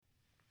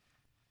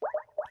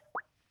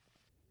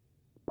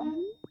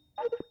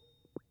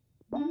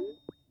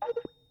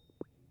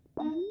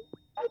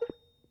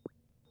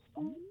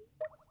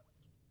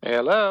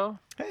hello.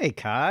 Hey,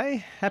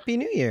 Kai. Happy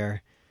New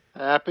Year.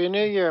 Happy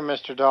New Year,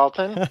 Mr.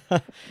 Dalton.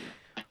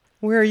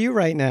 Where are you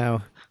right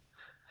now?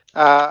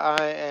 I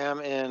am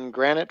in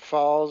Granite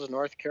Falls,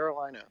 North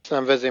Carolina. So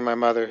I'm visiting my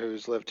mother,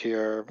 who's lived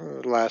here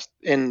last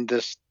in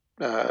this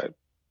uh,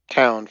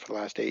 town for the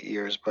last 8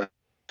 years, but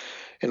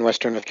in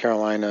Western North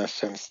Carolina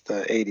since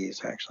the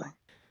 80s, actually.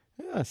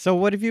 So,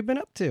 what have you been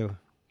up to?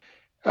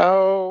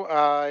 Oh,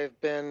 I've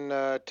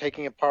been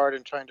taking apart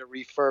and trying to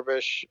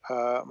refurbish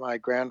my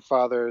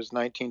grandfather's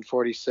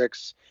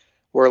 1946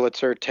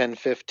 Wurlitzer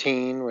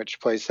 1015, which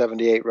plays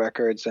 78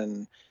 records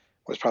and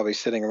was probably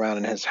sitting around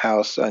in his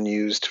house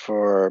unused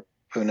for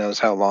who knows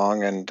how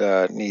long and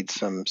needs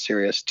some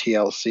serious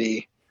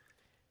TLC.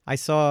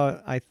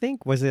 I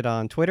think, was it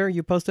on Twitter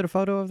you posted a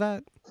photo of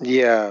that?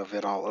 Yeah,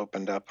 it all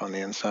opened up on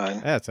the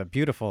inside. That's a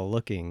beautiful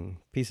looking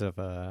piece of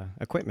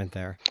equipment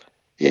there.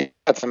 Yeah,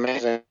 that's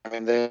amazing. I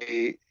mean,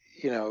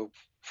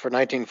 for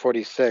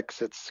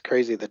 1946, it's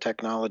crazy the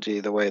technology,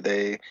 the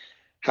way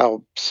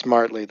how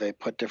smartly they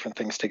put different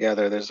things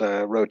together. There's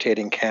a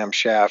rotating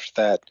camshaft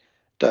that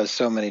does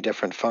so many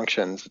different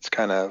functions. It's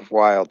kind of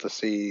wild to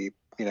see,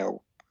 you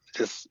know,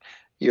 just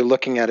you're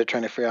looking at it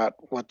trying to figure out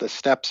what the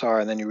steps are,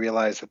 and then you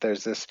realize that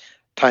there's this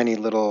tiny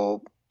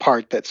little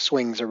part that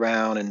swings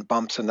around and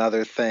bumps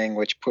another thing,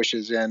 which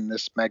pushes in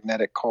this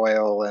magnetic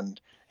coil, and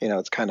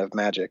it's kind of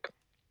magic.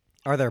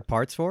 Are there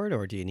parts for it,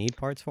 or do you need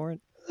parts for it?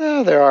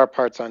 There are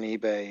parts on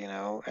eBay,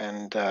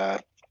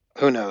 and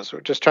who knows?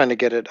 We're just trying to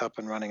get it up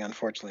and running,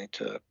 unfortunately,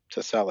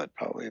 to sell it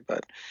probably.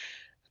 But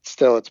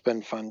still, it's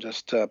been fun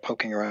just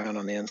poking around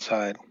on the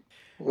inside.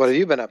 What have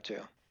you been up to?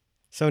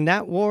 So,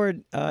 Nat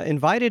Ward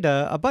invited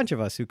a bunch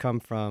of us who come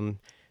from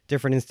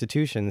different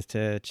institutions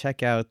to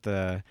check out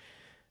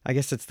I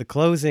guess it's the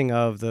closing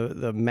of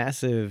the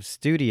massive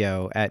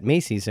studio at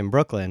Macy's in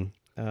Brooklyn.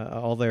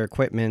 All their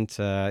equipment,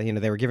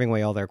 they were giving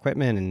away all their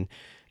equipment, and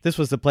this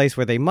was the place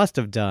where they must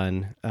have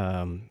done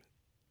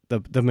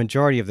the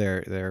majority of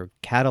their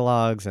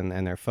catalogs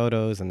and their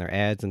photos and their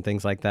ads and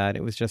things like that.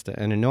 It was just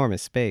an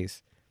enormous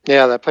space.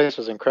 Yeah, that place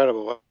was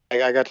incredible.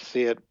 I got to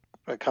see it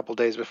a couple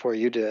days before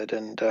you did,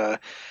 and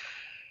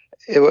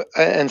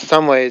in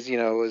some ways, it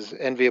was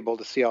enviable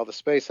to see all the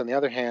space. On the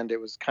other hand, it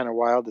was kind of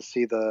wild to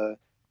see the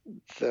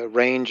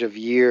range of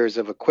years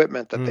of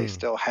equipment that they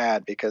still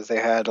had, because they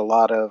had a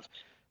lot of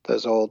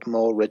those old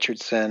Mole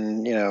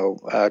Richardson,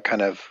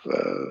 kind of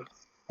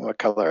what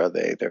color are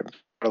they? They're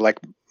like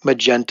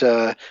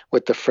magenta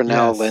with the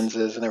Fresnel Yes.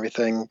 lenses and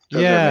everything.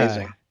 Those are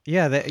amazing.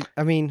 Yeah.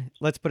 I mean,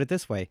 let's put it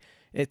this way.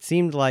 It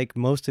seemed like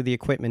most of the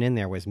equipment in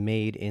there was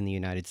made in the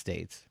United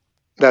States.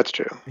 That's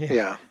true.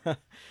 Yeah,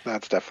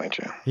 that's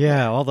definitely true.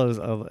 Yeah, all those,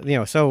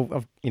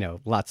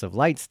 lots of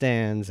light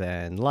stands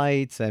and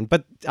lights,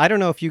 but I don't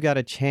know if you got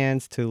a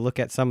chance to look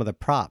at some of the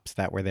props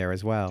that were there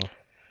as well.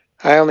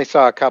 I only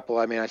saw a couple.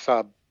 I mean, I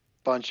saw a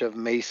bunch of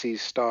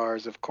Macy's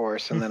stars, of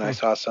course, and then I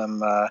saw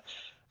some.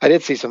 I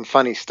did see some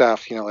funny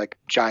stuff, like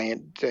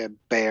giant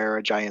bear,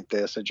 a giant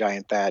this, a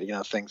giant that,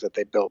 things that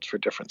they built for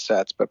different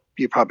sets. But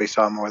you probably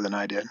saw more than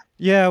I did.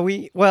 Yeah,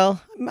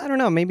 well, I don't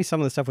know, maybe some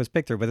of the stuff was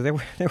picked through, but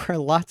there were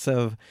lots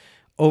of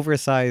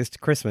oversized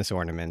Christmas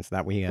ornaments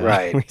that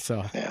Right. we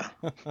saw. Yeah.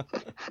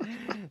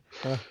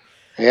 Uh,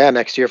 Yeah,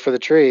 next year for the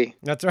tree.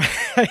 That's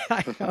right.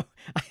 I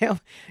know.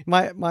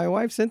 My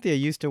wife Cynthia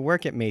used to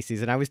work at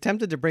Macy's, and I was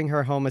tempted to bring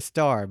her home a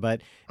star,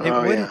 but it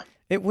Oh, wouldn't. yeah.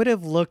 It would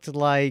have looked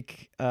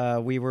like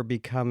we were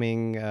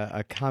becoming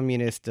a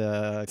communist,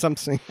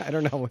 something. I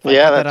don't know if I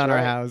Yeah, put that that's on our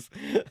right. house.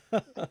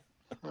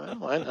 Well,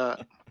 why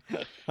not?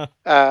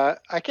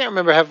 I can't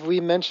remember. Have we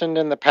mentioned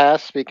in the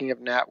past, speaking of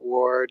Nat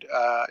Ward,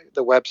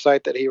 the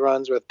website that he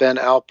runs with Ben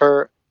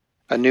Alper,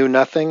 A New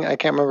Nothing? I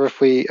can't remember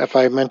if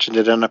I mentioned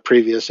it in a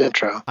previous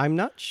intro. I'm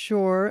not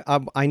sure.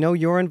 I know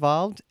you're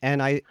involved,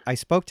 and I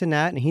spoke to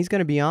Nat, and he's going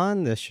to be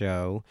on the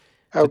show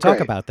Oh, to talk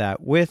great. about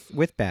that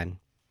with Ben.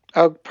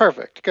 Oh,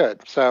 perfect.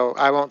 Good. So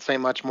I won't say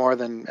much more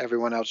than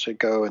everyone else should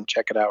go and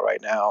check it out right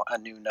now,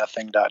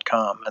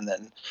 anewnothing.com, and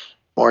then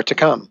more to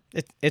come.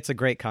 It's a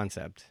great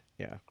concept.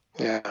 Yeah.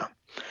 Yeah.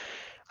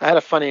 I had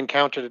a funny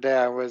encounter today.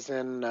 I was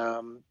in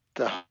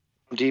the Home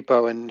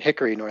Depot in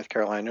Hickory, North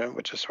Carolina,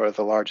 which is sort of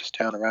the largest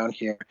town around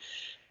here.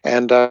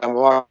 And I'm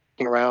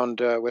walking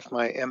around with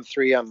my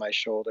M3 on my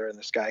shoulder, and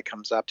this guy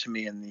comes up to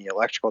me in the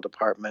electrical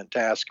department to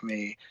ask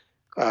me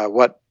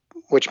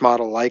which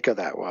model Leica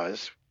that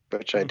was,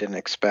 which I didn't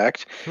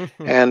expect.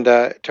 And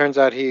it turns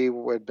out he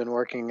had been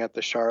working at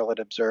the Charlotte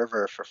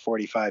Observer for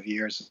 45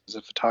 years as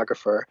a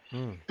photographer,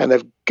 and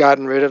they've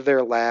gotten rid of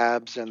their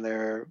labs, and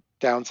they're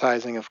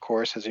downsizing, of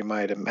course, as you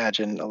might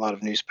imagine a lot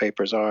of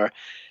newspapers are.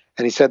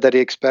 And he said that he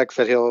expects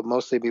that he'll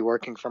mostly be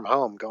working from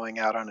home, going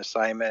out on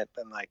assignment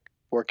and like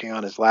working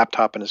on his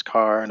laptop in his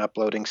car and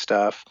uploading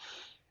stuff,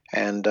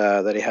 and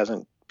that he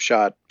hasn't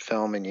shot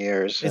film in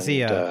years. Is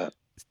he And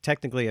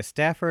technically a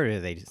staffer, or do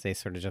they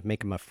sort of just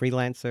make him a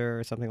freelancer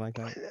or something like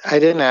that? I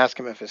didn't ask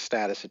him if his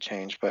status had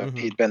changed, but Hmm.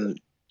 he'd been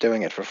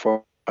doing it for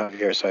 4 5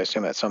 years, so I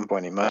assume at some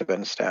point he must have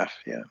been staff.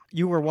 Yeah.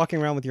 You were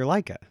walking around with your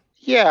Leica.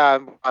 Yeah,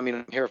 I mean,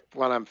 I'm here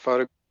when I'm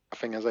photographing.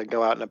 photographing as I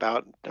go out and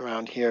about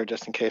around here,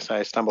 just in case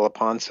I stumble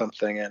upon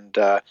something and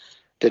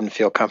didn't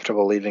feel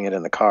comfortable leaving it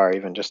in the car,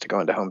 even just to go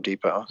into Home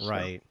Depot. So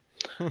Right.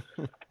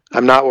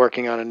 I'm not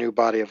working on a new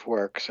body of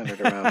work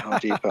centered around Home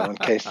Depot, in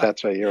case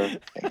that's what you're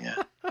thinking.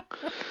 Yeah.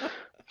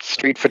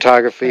 Street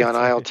photography on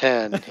aisle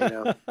 10, you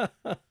know.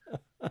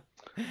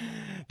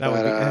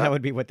 That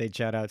would be what they'd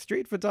shout out.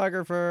 Street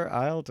photographer,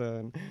 aisle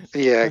 10.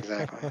 Yeah,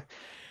 exactly.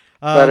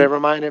 But it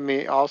reminded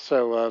me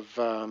also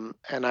of,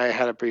 and I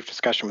had a brief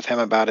discussion with him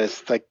about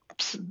is like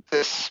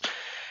this.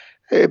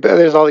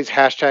 There's all these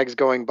hashtags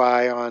going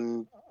by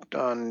on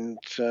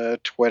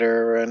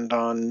Twitter and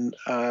on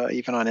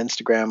even on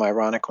Instagram,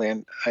 ironically,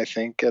 and I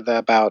think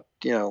about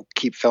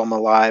keep film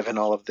alive and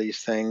all of these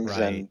things,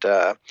 Right. and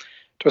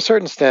to a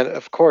certain extent,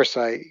 of course,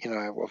 I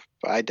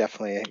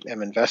definitely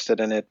am invested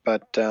in it,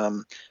 but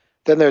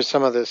then there's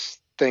some of this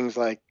things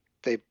like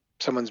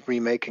someone's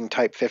remaking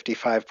Type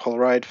 55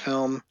 Polaroid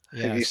film.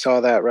 Yes. If you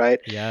saw that, right?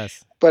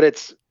 Yes. But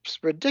it's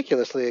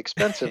ridiculously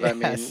expensive. I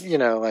Yes.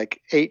 mean,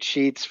 like 8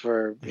 sheets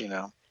for,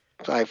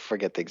 I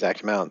forget the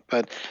exact amount.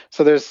 But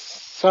so there's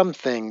some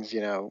things,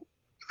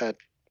 that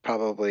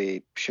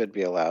probably should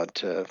be allowed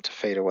to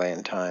fade away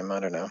in time. I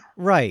don't know.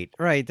 Right.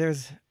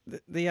 There's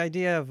the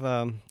idea of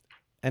an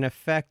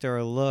effect or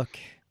a look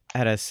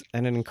at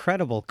an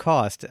incredible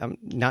cost. I'm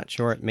not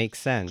sure it makes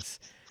sense.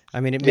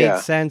 I mean, it made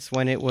sense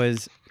when it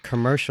was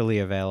commercially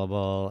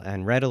available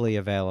and readily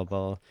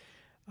available.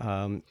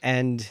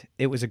 And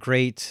it was a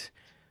great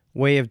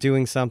way of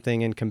doing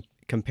something and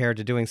compared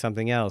to doing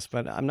something else.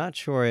 But I'm not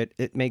sure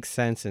it makes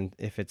sense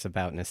if it's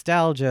about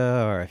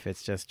nostalgia or if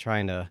it's just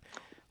trying to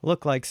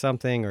look like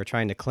something or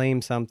trying to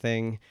claim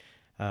something.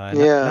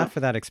 Not for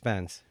that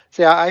expense.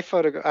 See, I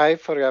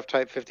photographed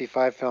Type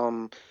 55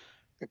 film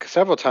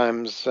several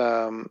times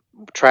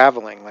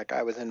traveling. Like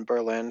I was in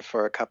Berlin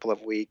for a couple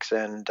of weeks,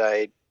 and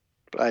I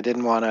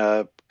didn't want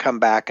to come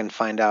back and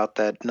find out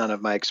that none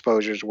of my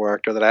exposures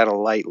worked or that I had a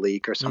light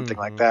leak or something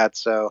like that.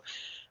 So,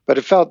 but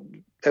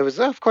it was,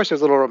 of course, it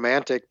was a little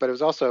romantic, but it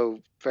was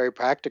also very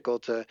practical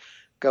to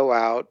go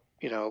out,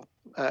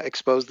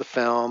 expose the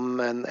film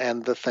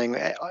and the thing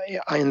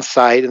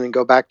inside, and then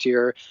go back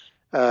to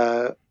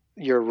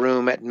your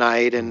room at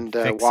night and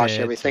wash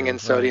everything in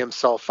sodium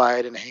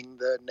sulfide and hang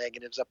the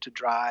negatives up to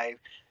dry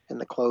in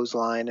the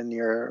clothesline in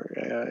your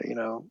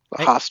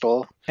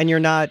hostel. And you're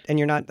not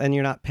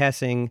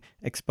passing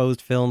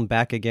exposed film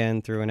back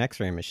again through an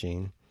X-ray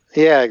machine.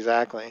 Yeah,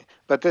 exactly.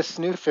 But this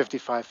new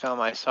 55 film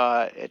I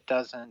saw, it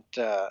doesn't,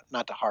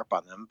 not to harp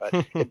on them,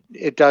 but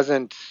it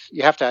doesn't,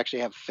 you have to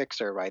actually have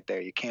fixer right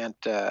there. You can't,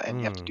 and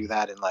you have to do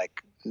that in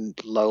like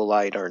low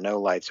light or no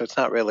light. So it's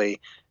not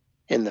really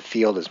in the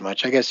field as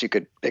much. I guess you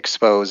could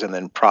expose and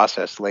then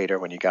process later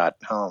when you got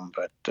home,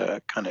 but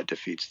kind of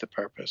defeats the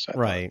purpose.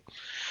 Right,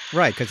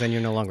 because then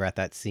you're no longer at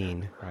that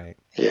scene, right?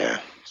 Yeah,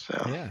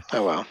 so, yeah.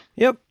 Oh well.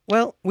 Yep,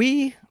 well,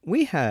 we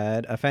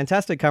had a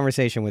fantastic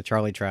conversation with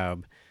Charlie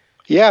Traub.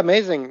 Yeah,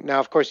 amazing. Now,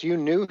 of course, you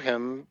knew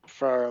him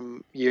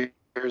from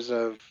years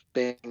of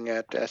being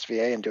at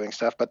SVA and doing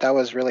stuff, but that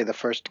was really the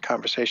first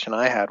conversation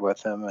I had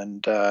with him,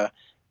 and I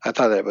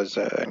thought it was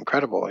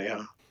incredible,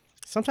 yeah.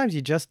 Sometimes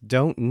you just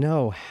don't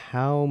know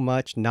how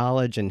much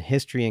knowledge and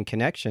history and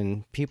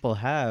connection people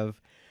have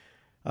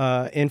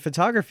in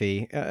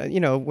photography.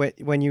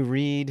 When you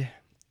read,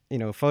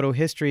 photo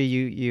history,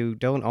 you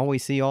don't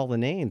always see all the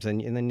names,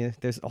 and then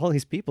there's all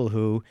these people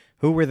who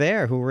were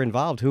there, who were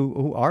involved,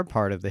 who are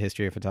part of the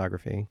history of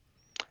photography.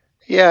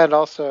 Yeah, and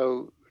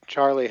also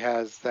Charlie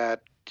has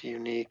that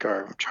unique,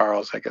 or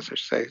Charles, I guess I should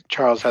say.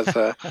 Charles has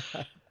a.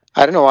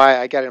 I don't know why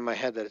I got it in my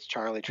head that it's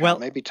Charlie Traub. Well,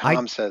 maybe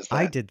Tom says that.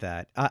 I did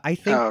that. I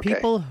think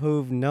people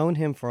who've known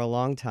him for a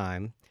long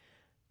time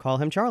call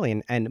him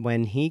Charlie. And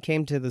when he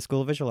came to the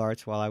School of Visual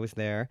Arts while I was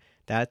there,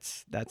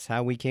 that's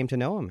how we came to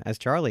know him, as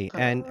Charlie.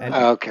 And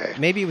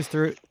maybe it was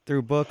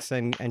through books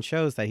and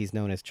shows that he's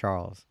known as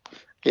Charles.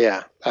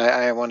 Yeah,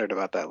 I wondered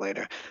about that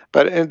later.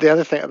 But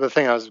the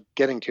thing I was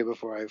getting to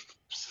before I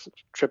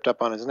tripped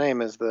up on his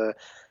name is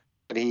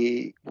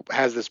he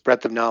has this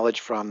breadth of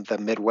knowledge from the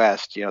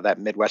Midwest, that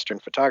Midwestern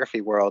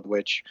photography world,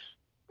 which,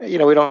 we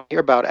don't hear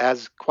about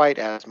quite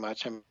as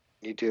much. I mean,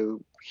 you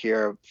do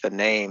hear the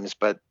names,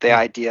 but the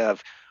idea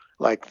of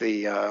like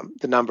the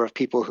number of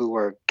people who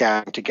were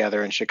gathering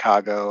together in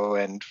Chicago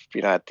and,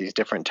 at these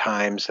different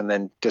times and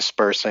then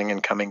dispersing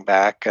and coming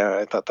back,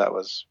 I thought that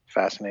was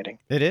fascinating.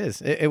 It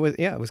is. It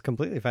was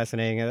completely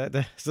fascinating.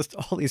 There's just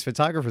all these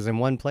photographers in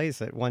one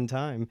place at one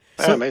time.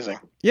 So, amazing.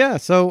 Yeah.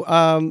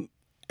 So,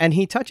 and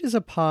he touches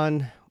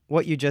upon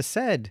what you just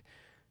said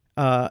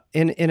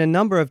in a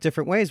number of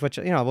different ways, which,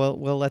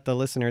 we'll let the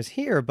listeners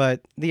hear,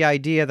 but the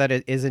idea that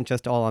it isn't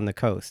just all on the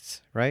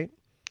coasts, right?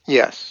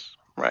 Yes,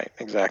 right,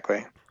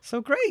 exactly.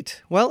 So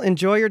great. Well,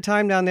 enjoy your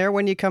time down there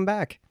when you come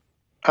back.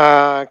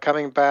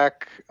 Coming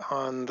back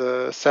on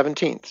the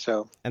 17th.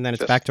 So. And then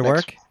it's back to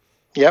work?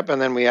 Yep,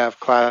 and then we have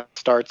class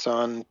starts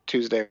on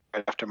Tuesday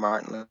right after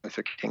Martin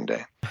Luther King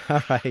Day.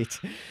 All right.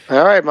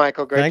 All right,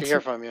 Michael, great to hear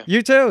from you.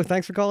 You too.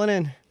 Thanks for calling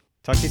in.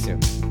 Talk to you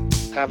soon.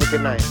 Have a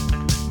good night.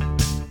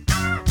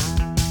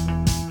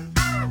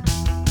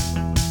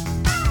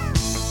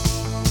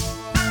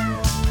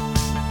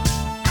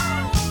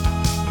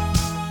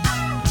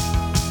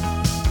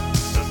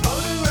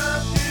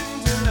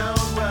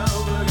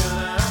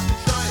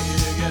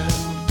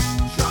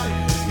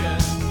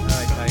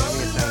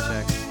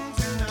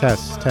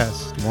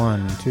 Test.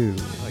 1, 2.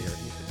 Oh, you're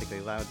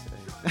particularly loud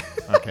today.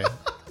 Okay.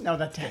 No,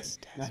 the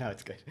test. No,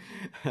 it's good.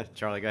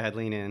 Charlie, go ahead,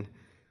 lean in.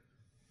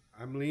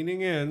 I'm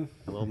leaning in.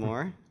 A little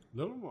more. A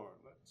little more.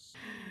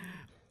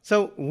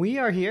 So we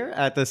are here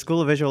at the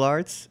School of Visual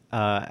Arts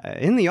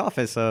in the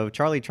office of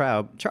Charlie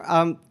Traub.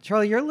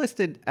 Charlie, you're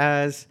listed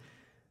as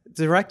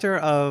Director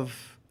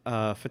of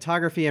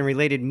Photography and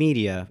Related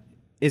Media.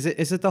 Is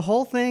it the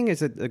whole thing?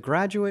 Is it a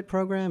graduate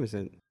program? Is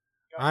it?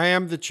 I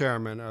am the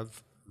chairman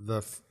of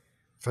the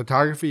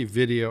Photography,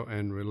 Video,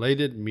 and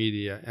Related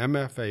Media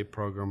MFA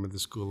program of the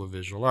School of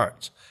Visual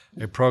Arts,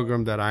 a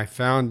program that I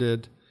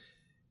founded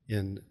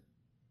in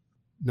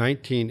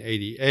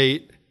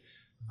 1988.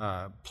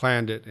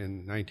 Planned it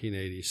in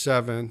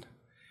 1987,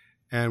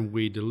 and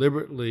we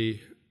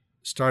deliberately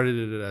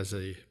started it as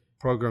a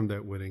program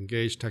that would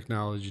engage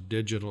technology,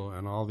 digital,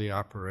 and all the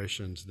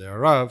operations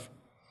thereof.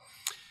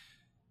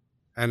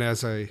 And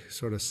as a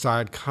sort of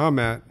side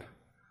comment,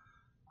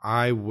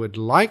 I would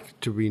like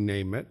to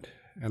rename it,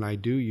 and I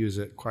do use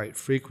it quite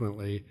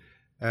frequently,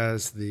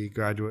 as the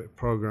graduate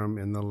program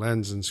in the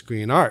lens and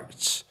screen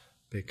arts,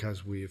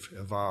 because we've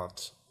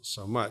evolved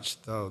so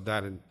much, though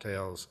that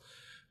entails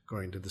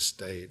going to the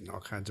state and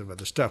all kinds of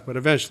other stuff. But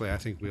eventually, I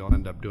think we'll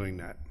end up doing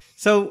that.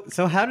 So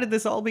how did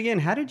this all begin?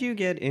 How did you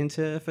get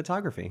into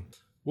photography?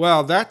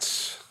 Well,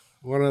 that's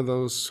one of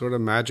those sort of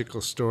magical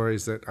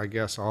stories that I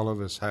guess all of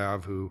us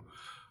have who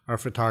are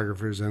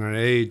photographers in an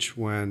age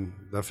when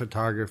the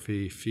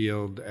photography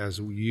field, as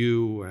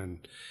you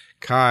and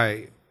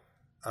Kai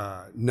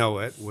know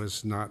it,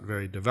 was not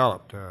very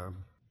developed.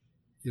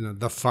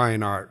 The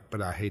fine art,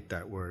 but I hate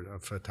that word,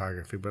 of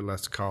photography, but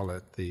let's call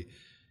it the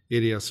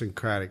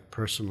idiosyncratic,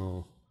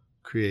 personal,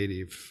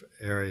 creative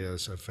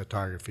areas of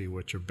photography,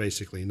 which are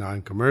basically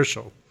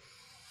non-commercial.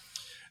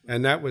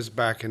 And that was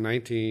back in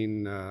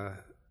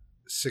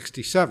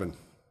 1967.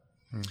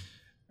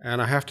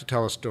 And I have to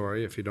tell a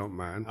story, if you don't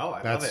mind. Oh,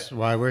 That's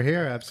why we're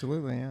here,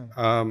 absolutely,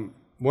 yeah.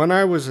 When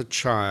I was a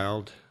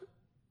child,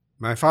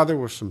 my father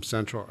was from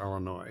Central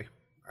Illinois.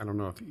 I don't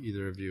know if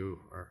either of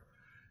you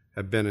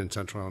have been in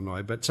Central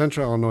Illinois, but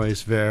Central Illinois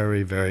is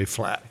very, very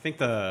flat. I think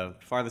the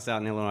farthest out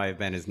in Illinois I've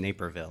been is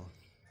Naperville.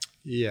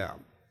 Yeah,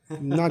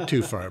 not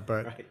too far,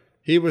 but Right.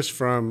 He was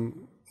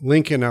from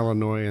Lincoln,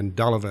 Illinois, and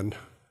Delavan,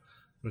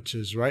 which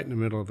is right in the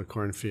middle of the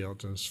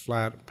cornfields, and as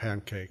flat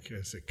pancake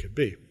as it could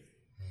be.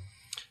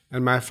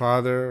 And my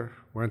father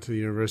went to the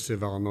University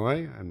of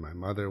Illinois, and my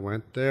mother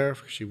went there.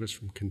 She was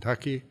from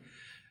Kentucky.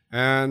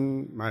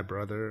 And my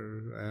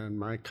brother and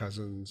my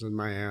cousins and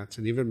my aunts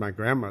and even my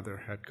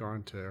grandmother had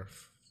gone there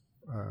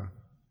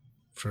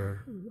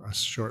for a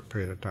short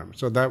period of time.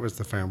 So that was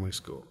the family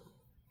school.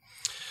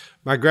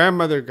 My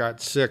grandmother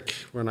got sick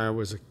when I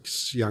was a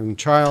young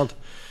child,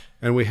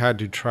 and we had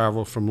to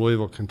travel from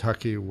Louisville,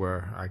 Kentucky,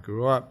 where I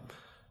grew up,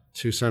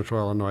 to Central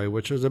Illinois,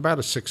 which was about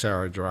a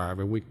 6-hour drive,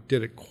 and we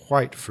did it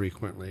quite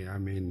frequently. I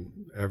mean,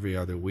 every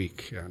other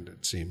week, and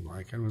it seemed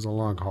like. It was a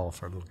long haul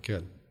for a little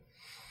kid.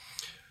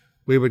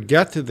 We would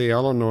get to the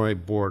Illinois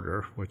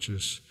border, which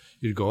is,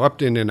 you'd go up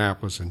to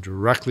Indianapolis and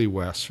directly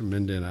west from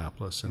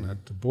Indianapolis, and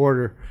at the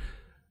border,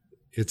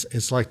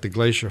 it's like the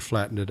glacier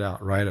flattened it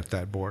out right at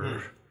that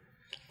border.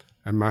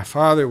 And my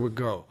father would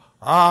go,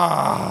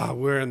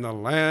 we're in the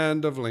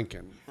land of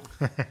Lincoln.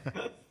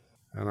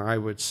 And I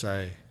would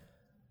say,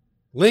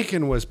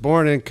 Lincoln was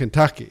born in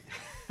Kentucky.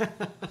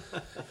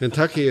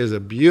 Kentucky is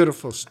a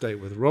beautiful state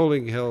with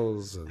rolling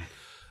hills and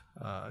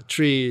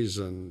trees,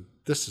 and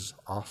this is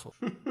awful.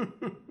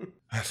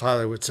 My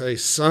father would say,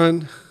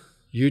 son,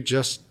 you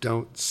just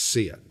don't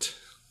see it.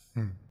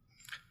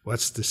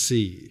 What's the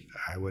see?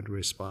 I would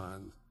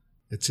respond,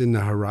 it's in the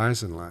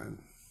horizon line.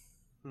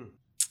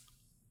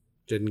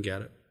 Didn't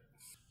get it.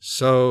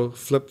 So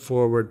flip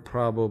forward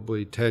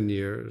probably 10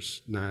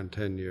 years,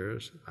 9-10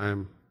 years.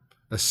 I'm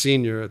a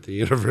senior at the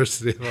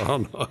University of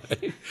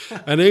Illinois,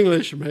 an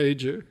English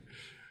major.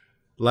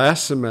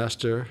 Last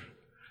semester,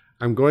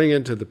 I'm going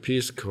into the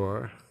Peace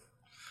Corps.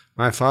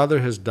 My father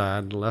has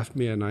died and left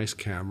me a nice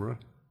camera.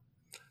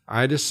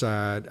 I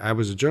decide, I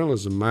was a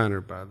journalism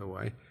minor, by the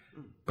way,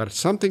 but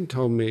something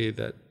told me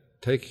that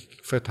take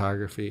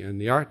photography in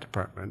the art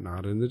department,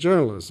 not in the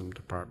journalism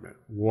department.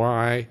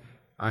 Why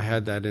I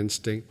had that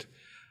instinct,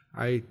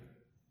 I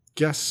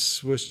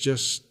guess was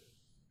just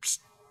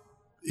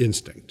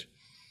instinct.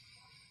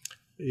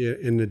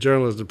 In the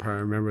journalism department,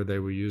 I remember they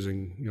were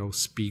using,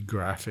 speed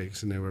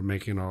graphics, and they were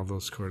making all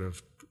those sort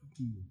of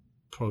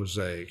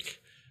prosaic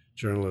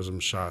journalism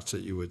shots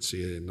that you would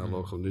see in the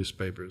local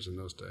newspapers in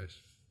those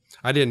days.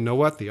 I didn't know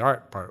what the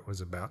art part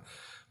was about,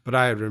 but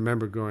I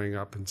remember growing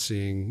up and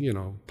seeing,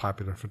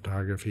 popular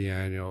photography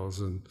annuals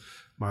and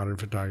modern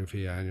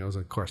photography annuals,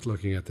 and of course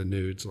looking at the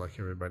nudes like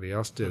everybody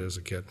else did as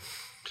a kid.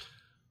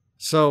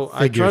 So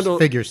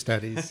figure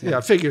studies.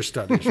 Yeah, figure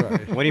studies,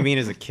 right. What do you mean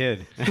as a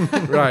kid?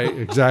 Right,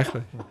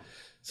 exactly.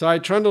 So I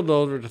trundled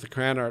over to the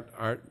Krant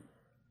Art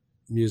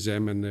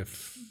Museum in the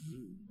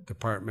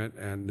department,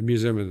 and the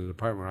museum and the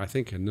department, I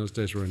think in those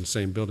days were in the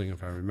same building,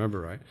 if I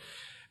remember right.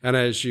 And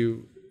as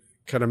you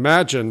can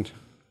imagine,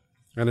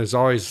 And as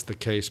always the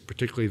case,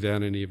 particularly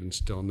then and even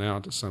still now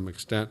to some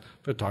extent,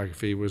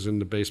 photography was in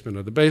the basement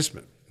of the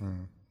basement.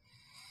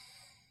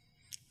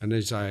 And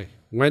as I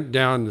went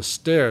down the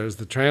stairs,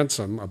 the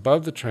transom,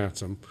 above the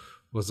transom,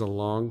 was a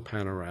long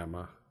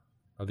panorama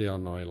of the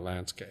Illinois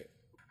landscape.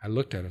 I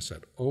looked at it and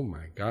said, oh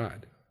my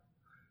God,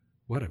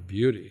 what a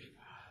beauty.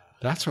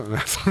 That's what my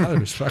father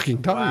was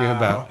fucking talking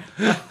about.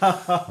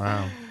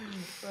 Wow.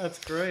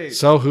 That's great.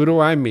 So who do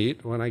I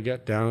meet when I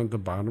get down at the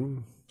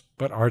bottom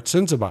but Art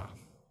Sinsabaugh,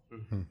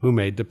 who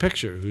made the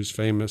picture, whose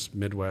famous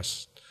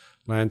Midwest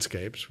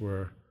landscapes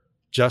were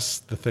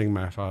just the thing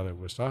my father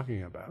was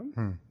talking about.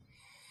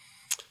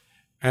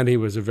 And he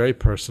was a very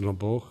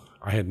personable.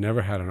 I had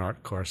never had an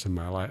art course in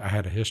my life. I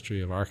had a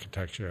history of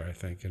architecture, I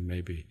think, and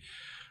maybe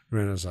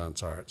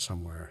Renaissance art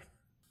somewhere.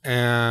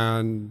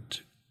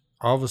 And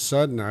all of a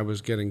sudden, I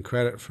was getting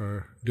credit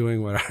for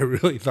doing what I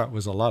really thought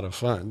was a lot of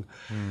fun.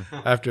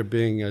 After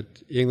being an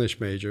English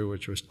major,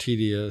 which was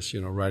tedious,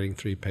 writing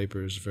 3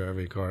 papers for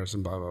every course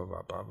and blah, blah,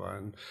 blah, blah, blah.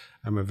 And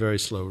I'm a very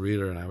slow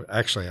reader, and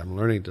I'm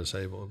learning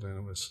disabled, and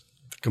it was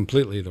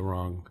completely the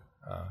wrong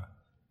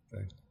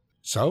thing.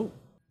 So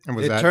And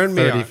was it that turned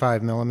me on.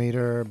 35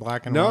 millimeter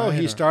black and white? No,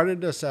 he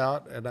started us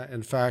out, and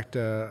in fact,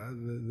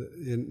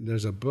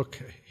 there's a book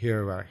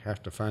here, I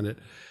have to find it,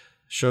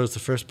 shows the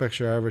first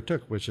picture I ever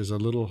took, which is a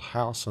little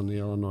house on the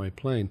Illinois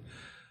plain.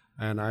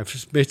 And I've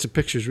just made some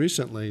pictures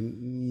recently,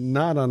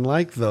 not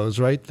unlike those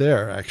right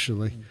there,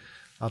 actually.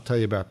 I'll tell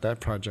you about that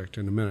project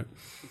in a minute.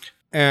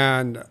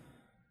 And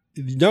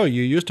no,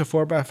 you used a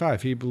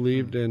 4x5. He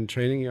believed in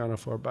training you on a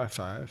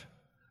 4x5,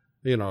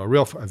 a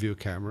real view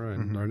camera,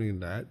 and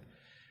learning that.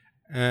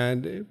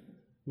 And it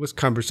was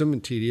cumbersome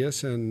and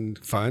tedious and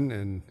fun.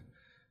 And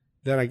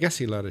then I guess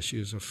he let us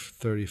use a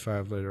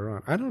 35 later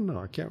on. I don't know.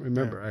 I can't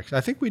remember, actually.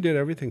 I think we did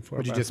everything 4x5.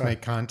 Would you just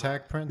make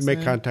contact prints?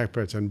 Make contact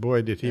prints. And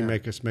boy, did he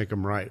make us make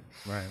them right.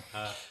 Right.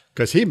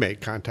 Because he made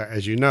contact,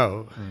 as you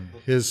know,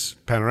 his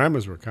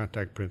panoramas were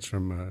contact prints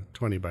from a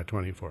 20 by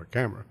 24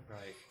 camera,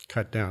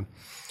 cut down.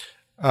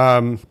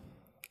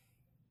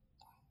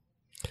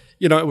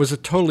 It was a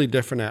totally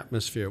different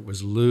atmosphere. It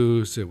was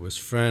loose. It was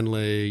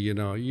friendly.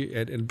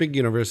 At a big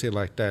university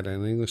like that, in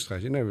an English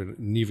class, you never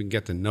even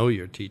get to know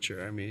your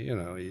teacher. I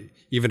mean,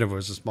 even if it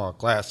was a small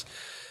class,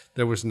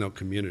 there was no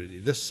community.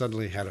 This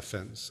suddenly had a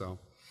fence. So,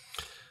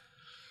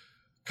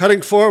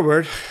 cutting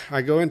forward,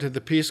 I go into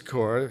the Peace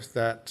Corps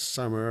that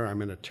summer.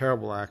 I'm in a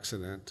terrible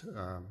accident,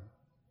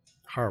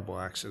 horrible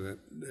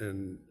accident,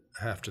 and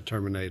have to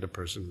terminate a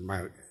person.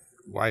 My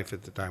wife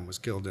at the time was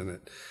killed in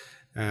it,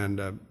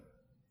 and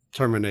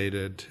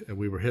terminated.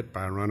 We were hit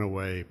by a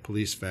runaway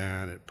police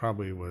van. It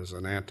probably was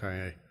an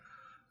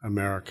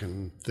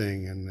anti-American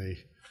thing in the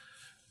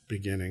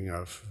beginning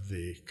of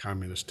the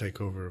communist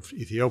takeover of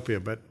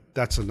Ethiopia, but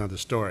that's another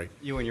story.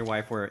 You and your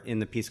wife were in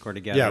the Peace Corps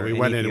together. Yeah, we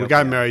went in. We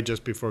got married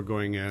just before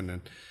going in,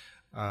 and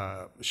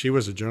she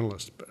was a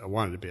journalist,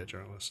 wanted to be a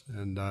journalist.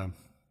 And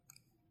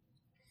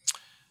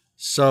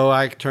so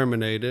I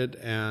terminated,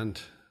 and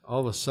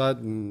all of a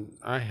sudden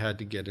I had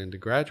to get into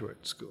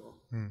graduate school.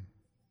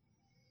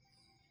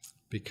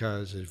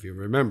 Because if you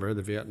remember,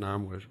 the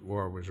Vietnam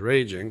War was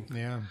raging.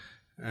 Yeah.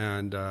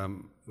 And,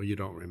 well, you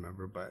don't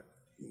remember, but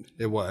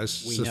it was.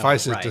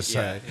 Suffice it to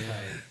say.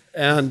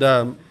 Yeah.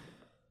 And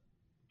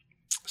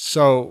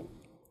so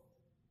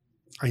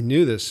I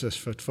knew this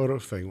photo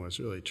thing was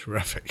really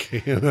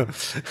terrific.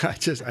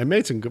 I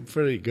made some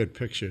pretty good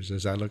pictures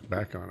as I look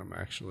back on them,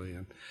 actually.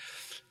 And,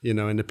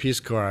 in the Peace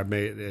Corps,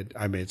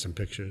 I made some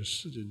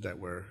pictures that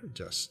were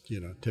just,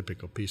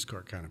 typical Peace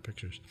Corps kind of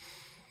pictures.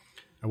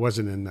 I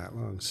wasn't in that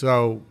long.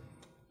 So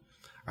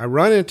I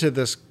run into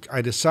this.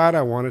 I decide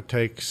I want to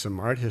take some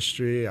art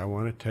history. I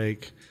want to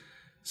take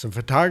some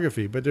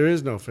photography, but there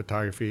is no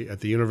photography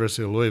at the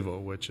University of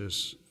Louisville, which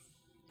is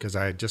because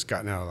I had just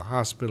gotten out of the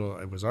hospital.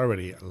 It was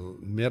already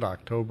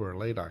mid-October or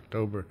late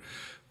October,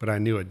 but I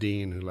knew a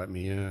dean who let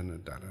me in,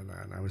 and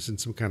and I was in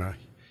some kind of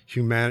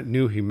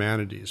new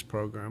humanities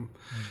program.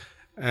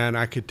 And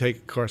I could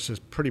take courses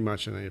pretty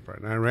much in any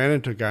part. And I ran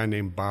into a guy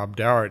named Bob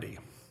Dougherty.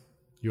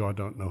 You all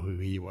don't know who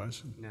he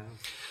was. No.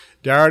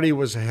 Dougherty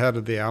was the head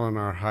of the Alan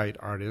R. Hite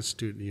Art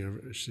Institute at the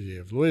University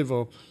of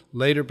Louisville,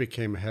 later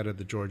became head of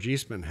the George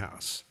Eastman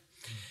House.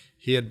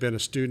 He had been a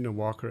student of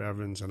Walker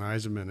Evans and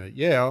Eisenman at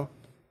Yale,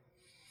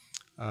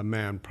 a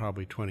man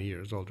probably 20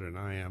 years older than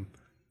I am.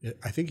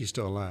 I think he's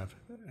still alive.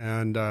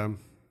 And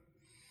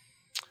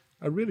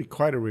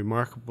quite a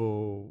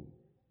remarkable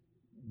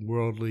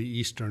worldly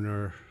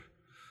Easterner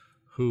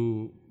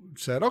who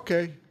said,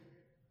 okay,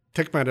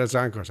 take my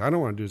design course. I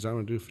don't want to do design, I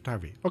want to do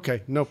photography.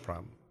 Okay, no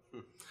problem.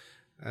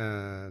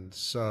 And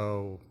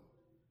so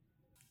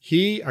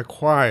he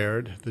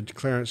acquired the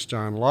Clarence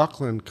John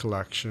Laughlin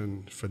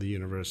collection for the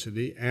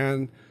university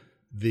and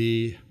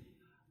the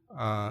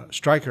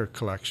Stryker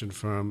collection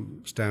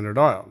from Standard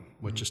Oil,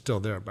 which is still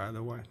there, by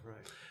the way. Right.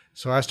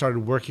 So I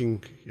started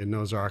working in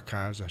those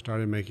archives. I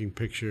started making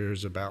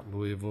pictures about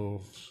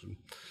Louisville, and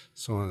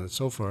so on and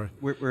so forth.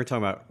 We're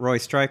talking about Roy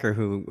Stryker,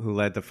 who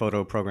led the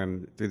photo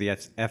program through the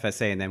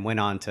FSA and then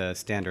went on to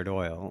Standard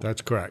Oil.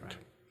 That's correct.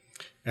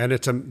 Right. And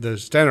the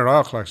Standard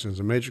Oil collection is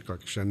a major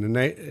collection,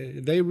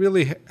 and they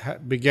really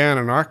began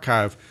an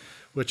archive,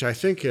 which I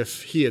think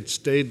if he had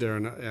stayed there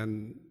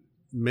and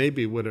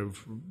maybe would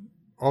have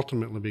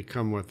ultimately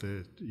become what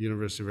the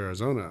University of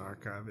Arizona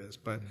archive is.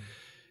 But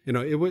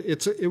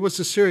it was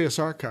a serious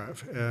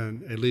archive,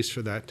 and at least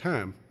for that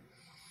time.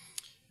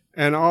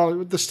 And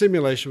all the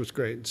stimulation was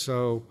great.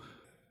 So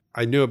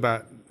I knew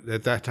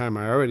at that time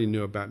I already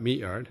knew about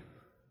Meatyard,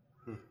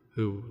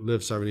 who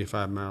lived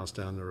 75 miles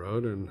down the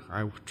road, and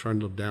I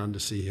trundled down to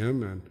see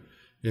him and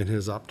in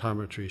his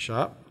optometry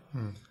shop.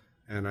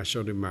 And I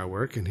showed him my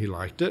work, and he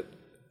liked it.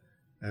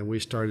 And we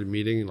started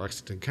meeting in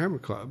Lexington Camera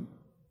Club.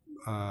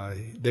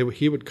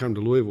 He would come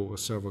to Louisville with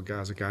several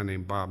guys, a guy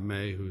named Bob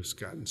May, who's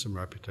gotten some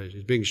reputation.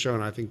 He's being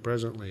shown, I think,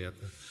 presently at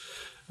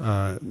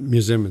the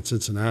museum in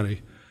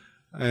Cincinnati,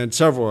 and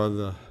several of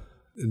the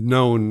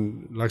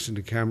known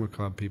Lexington Camera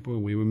Club people.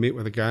 And we would meet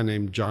with a guy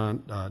named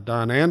Don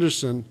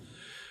Anderson,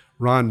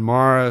 Ron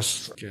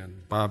Morris,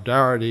 and Bob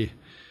Dougherty,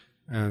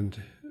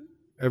 and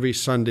every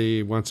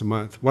Sunday, once a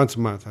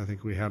month, I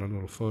think we had a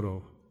little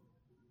photo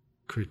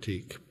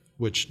critique,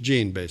 which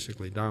Gene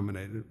basically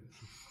dominated.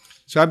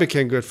 So I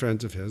became good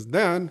friends of his.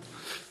 Then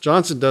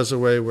Johnson does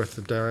away with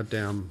the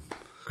goddamn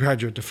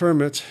graduate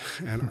deferments,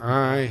 and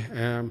I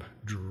am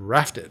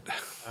drafted.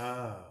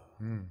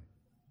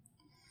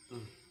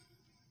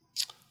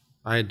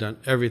 I had done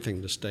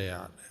everything to stay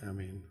out. I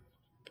mean,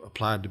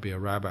 applied to be a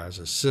rabbi's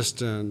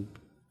assistant,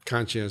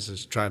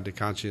 tried the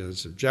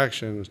conscientious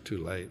objection, it was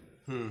too late.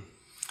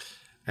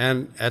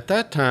 And at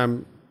that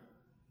time,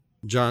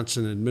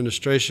 Johnson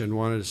administration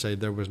wanted to say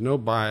there was no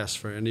bias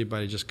for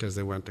anybody just because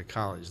they went to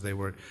college. There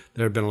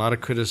had been a lot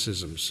of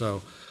criticism.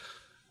 So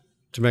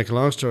to make a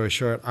long story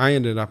short, I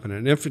ended up in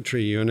an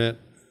infantry unit,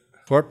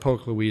 Fort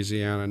Polk,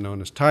 Louisiana,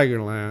 known as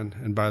Tigerland.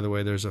 And by the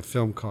way, there's a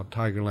film called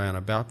Tigerland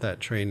about that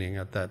training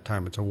at that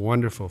time. It's a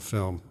wonderful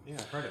film. Yeah,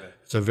 I've heard of it.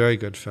 It's a very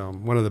good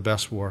film. One of the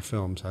best war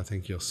films I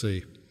think you'll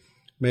see.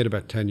 Made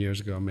about 10 years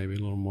ago, maybe a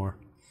little more.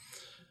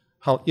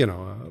 A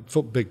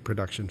full big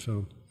production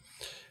film.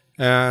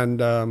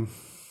 And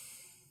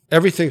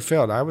everything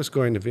failed. I was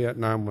going to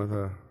Vietnam with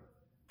a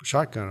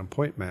shotgun and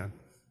point man.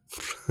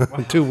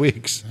 2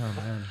 weeks. Oh,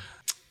 man.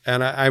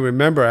 And I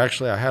remember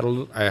actually I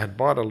had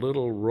bought a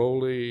little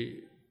Rolly,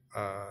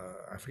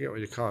 I forget what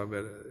you call it,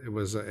 but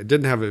it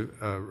didn't have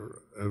a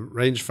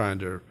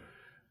rangefinder,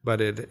 but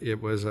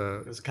it was a...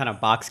 It was a kind of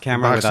box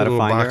camera without a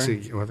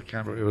finder? With a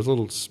camera. It was a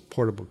little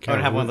portable camera.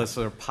 Oh, it had one of those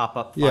sort of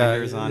pop-up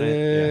finders on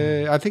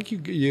it? I think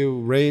you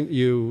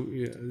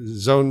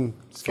zone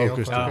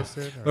focused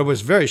it. But it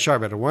was very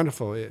sharp. It had a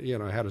wonderful, it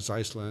had a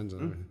Zeiss lens.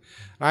 And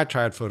I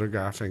tried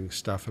photographing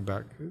stuff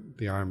about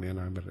the Army,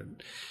 but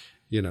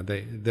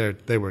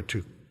they were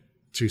too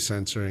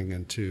censoring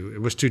and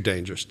it was too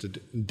dangerous.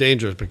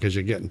 Dangerous because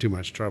you're getting too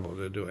much trouble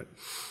to do it.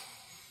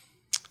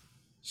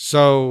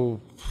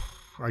 So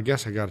I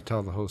guess I got to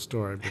tell the whole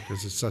story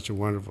because it's such a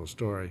wonderful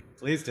story.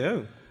 Please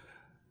do.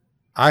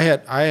 I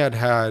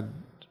had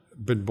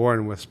been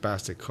born with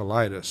spastic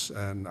colitis,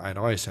 and I'd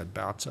always had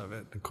bouts of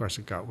it. Of course,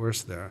 it got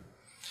worse there.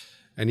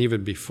 And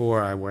even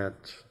before I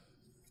went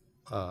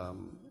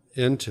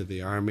into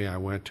the Army, I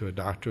went to a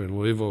doctor in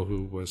Louisville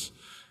who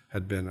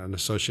had been an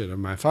associate of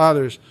my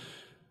father's,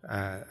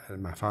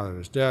 and my father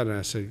was dead. And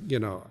I said,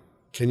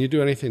 can you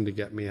do anything to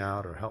get me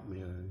out or help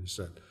me? And he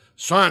said,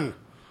 son,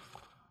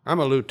 I'm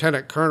a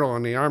lieutenant colonel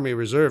in the Army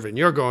Reserve, and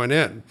you're going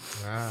in.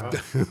 Wow.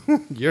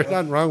 You're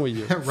nothing wrong with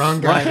you. Wrong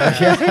guy.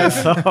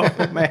 Yes.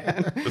 Oh,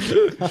 man.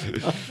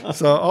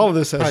 So all of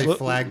this has Probably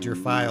flagged your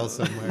file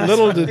somewhere.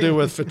 little to do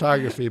with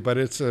photography, but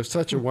it's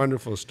such a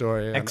wonderful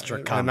story.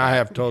 Extra and I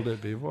have told it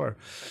before.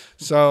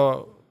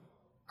 So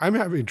I'm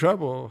having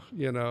trouble,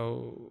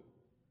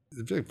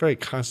 very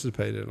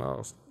constipated and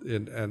all.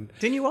 And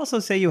Didn't you also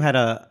say you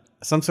had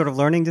some sort of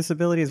learning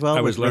disability as well?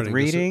 I was with learning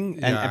reading,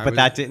 but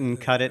that didn't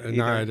cut it either?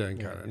 No, I didn't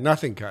cut it.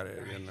 Nothing cut it.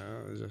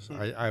 It was just,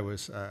 I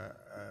was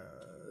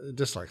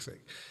dyslexic.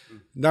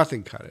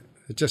 Nothing cut it.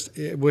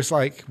 It was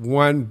like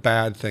one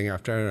bad thing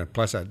after another.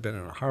 Plus, I'd been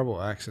in a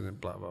horrible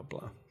accident. Blah blah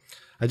blah.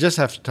 I just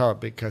have to tell it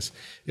because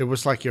it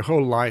was like your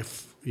whole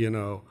life,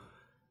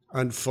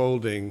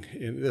 unfolding.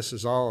 And this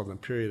is all in a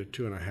period of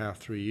 2.5,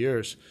 3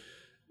 years.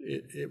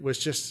 It was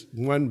just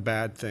one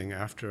bad thing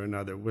after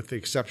another, with the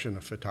exception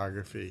of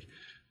photography,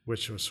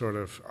 which was sort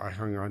of I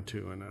hung on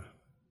to in a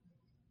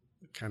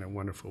kind of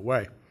wonderful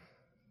way.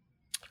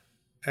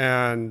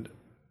 And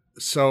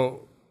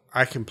so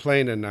I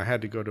complained, and I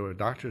had to go to a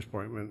doctor's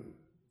appointment,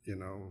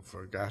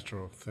 for a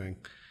gastro thing.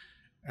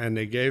 And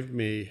they gave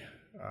me,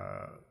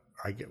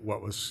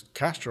 what was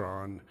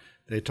Castron.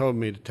 They told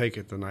me to take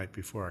it the night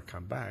before I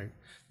come back.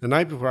 The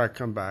night before I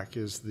come back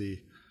is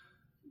the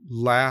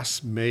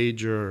last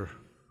major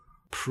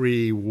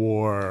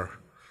pre-war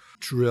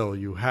drill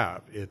you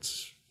have.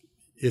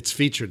 It's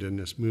featured in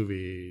this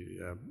movie,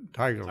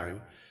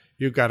 Tigerland.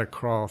 You've got to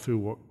crawl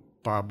through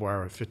barbed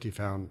wire, a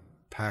 50-pound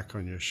pack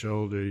on your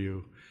shoulder.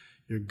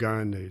 Your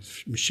gun, the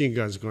machine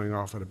gun's going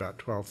off at about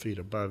 12 feet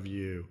above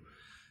you.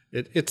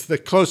 It's the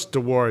closest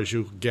to war as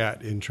you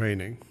get in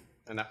training.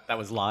 And that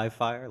was live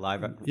fire?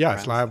 Yeah,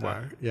 it's live rounds?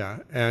 wire. Yeah,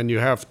 and you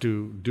have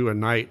to do a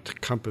night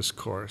compass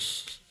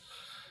course.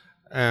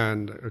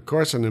 And of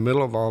course, in the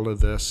middle of all of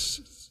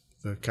this,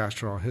 the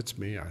castor oil hits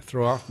me. I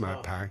throw off my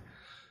pack,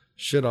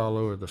 shit all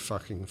over the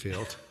fucking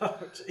field. Oh,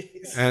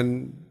 jeez.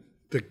 And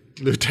the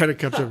lieutenant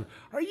comes up,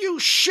 "Are you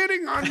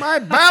shitting on my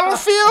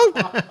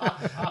battlefield?"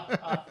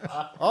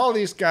 All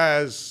these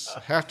guys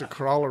have to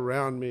crawl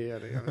around me.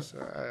 And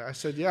I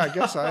said, "Yeah, I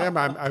guess I am.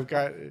 I've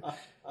got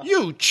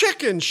you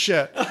chicken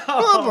shit."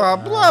 Blah blah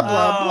blah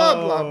blah blah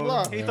blah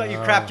blah. He thought you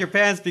crapped your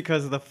pants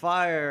because of the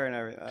fire and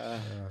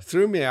everything.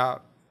 Threw me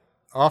out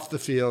off the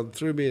field,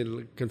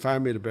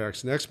 confined me to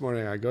barracks. Next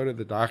morning, I go to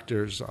the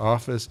doctor's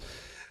office,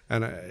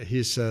 and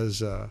he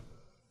says,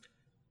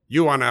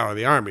 "You want out of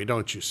the Army,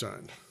 don't you,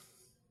 son?"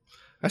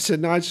 I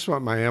said, "No, I just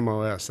want my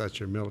MOS, that's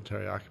your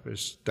military occupation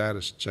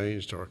status,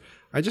 changed, or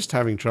I'm just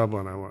having trouble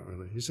and I want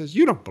relief." He says,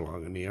 "You don't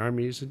belong in the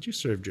Army." He said, "You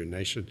served your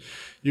nation.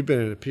 You've been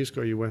in the Peace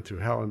Corps, you went through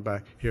hell and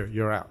back. Here,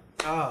 you're out."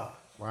 Oh,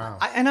 Wow.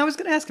 and I was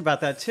going to ask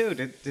about that too.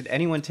 Did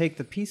anyone take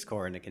the Peace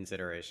Corps into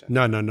consideration?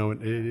 No.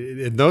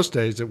 In those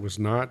days, it was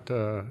not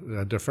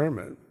a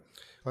deferment.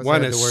 Plus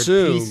One it had the word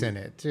assumed- peace in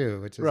it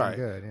too, which isn't Right.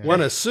 good. Yeah.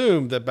 One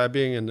assumed that by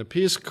being in the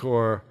Peace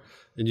Corps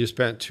and you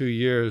spent 2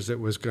 years, it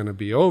was going to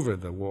be over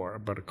the war.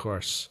 But of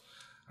course,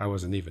 I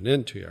wasn't even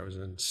in 2 years. I was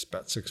in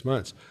about 6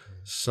 months.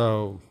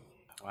 So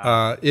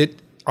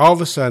all of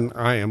a sudden,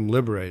 I am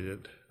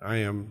liberated.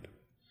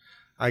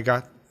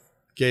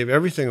 Gave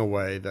everything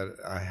away that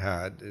I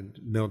had in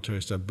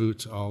military stuff,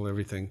 boots,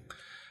 everything.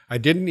 I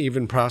didn't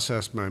even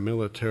process my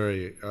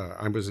military.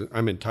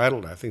 I'm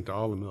entitled, I think, to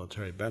all the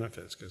military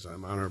benefits because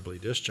I'm honorably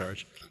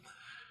discharged.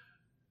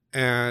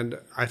 And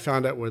I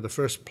found out where the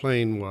first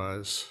plane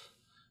was,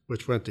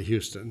 which went to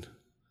Houston,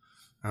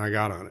 and I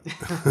got on it.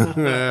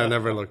 I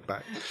never looked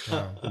back.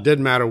 It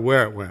didn't matter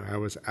where it went. I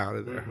was out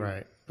of there.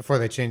 Right. Before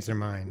they changed their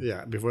mind.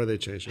 Yeah, before they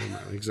changed their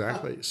mind.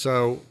 Exactly.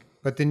 So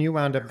But then you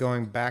wound up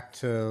going back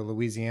to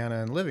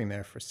Louisiana and living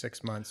there for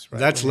 6 months, right?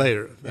 that's When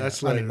you- later.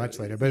 That's I mean, later. much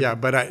later, but- yeah,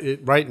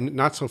 but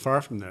not so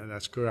far from there.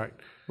 That's correct.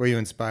 Were you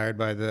inspired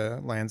by the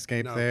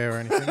landscape there or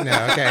anything?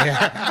 No, okay.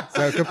 Yeah.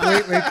 So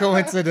completely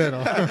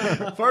coincidental.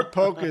 Fort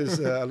Polk is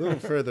a little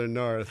further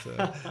north,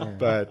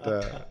 but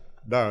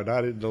no,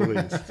 not in the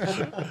least.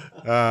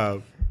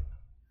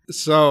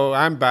 So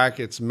I'm back.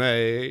 It's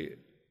May.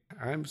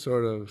 I'm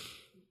sort of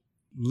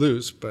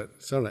loose,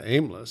 but sort of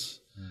aimless.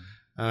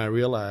 And I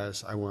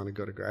realized I want to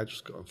go to graduate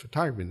school in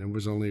photography. And there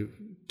was only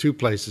 2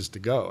 places to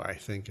go, I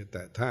think, at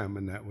that time,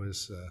 and that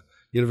was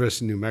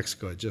University of New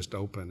Mexico had just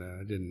opened, and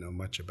I didn't know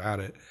much about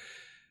it.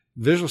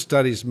 Visual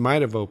Studies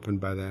might have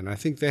opened by then. I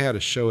think they had a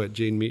show at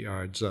Gene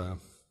Meatyard's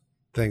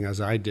thing,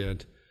 as I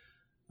did.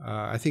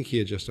 I think he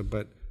had just,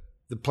 but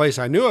the place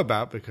I knew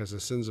about because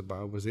of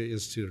Sinzabah was the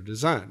Institute of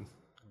Design.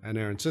 And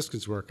Aaron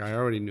Siskin's work I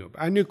already knew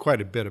about. I knew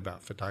quite a bit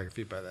about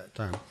photography by that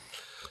time.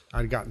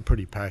 I'd gotten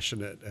pretty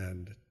passionate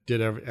and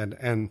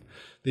and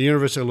the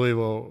University of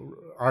Louisville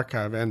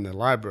archive and the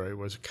library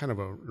was kind of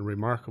a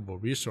remarkable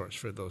resource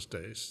for those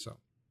days.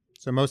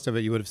 So most of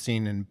it you would have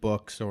seen in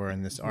books or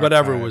in this archive.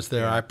 Whatever was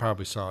there, I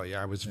probably saw.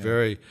 Yeah,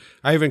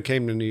 I even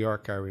came to New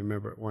York, I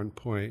remember at one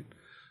point,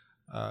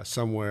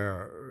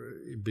 somewhere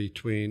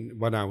between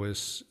when I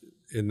was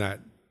in that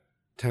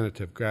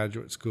tentative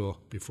graduate school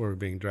before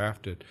being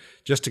drafted,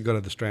 just to go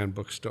to the Strand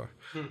bookstore.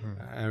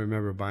 I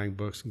remember buying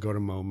books and go to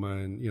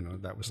MoMA,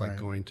 and that was like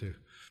going to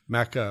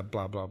Mecca,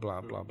 blah blah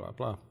blah blah blah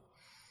blah.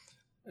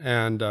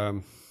 And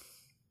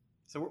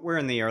So we're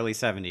in the early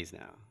 70s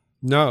now.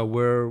 no,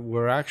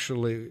 we're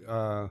actually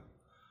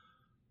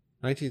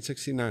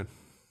 1969.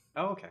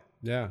 Oh, okay.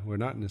 Yeah, we're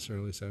not in this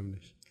early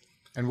 70s.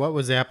 And what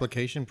was the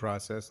application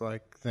process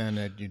like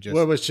then? You just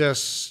Well, it was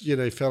just,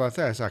 you fill out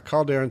that. So I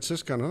called Aaron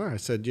Siskin and I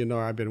said,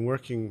 I've been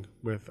working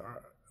with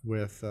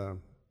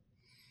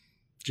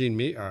Gene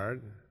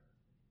Meatyard.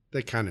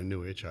 They kind of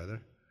knew each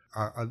other.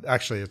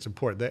 Actually, it's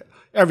important.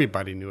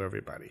 Everybody knew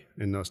everybody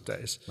in those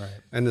days. Right.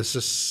 And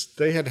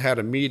they had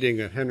a meeting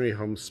that Henry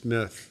Holmes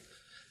Smith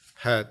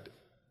had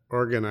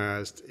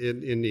organized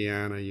in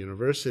Indiana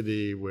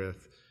University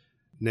with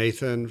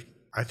Nathan.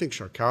 I think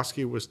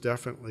Sharkowski was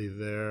definitely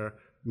there.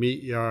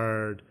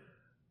 Meatyard,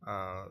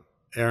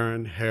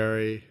 Aaron,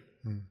 Harry,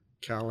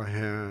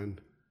 Callahan,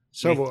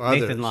 several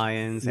others. Nathan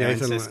Lyons, Aaron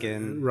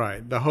Siskin.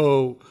 Right. The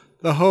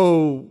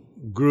whole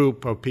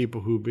group of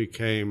people who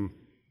became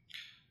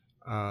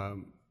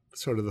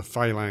sort of the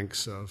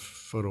phalanx of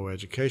photo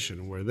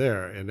education were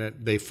there, and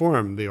they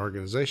formed the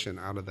organization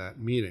out of that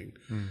meeting.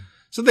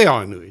 So they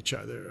all knew each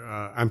other.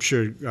 I'm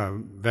sure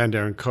Van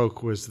Darren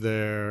Koch was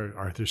there,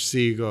 Arthur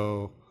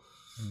Siegel.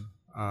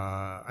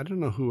 I don't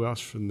know who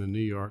else from the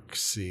New York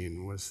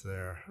scene was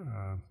there.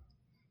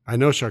 I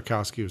know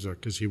Sharkowski was there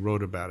because he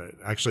wrote about it.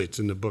 Actually, it's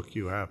in the book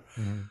you have.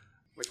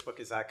 Which book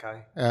is that,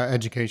 Kai?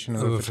 education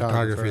of a Of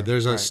photography.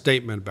 There's a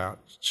statement about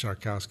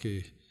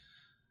Sharkowski,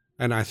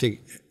 and I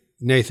think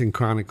Nathan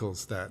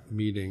chronicles that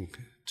meeting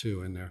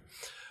too in there.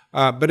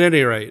 But at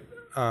any rate,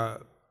 I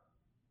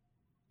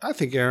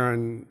think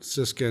Aaron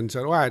Siskin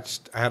said, I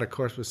had a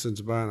course with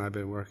Sinzabah, and I've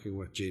been working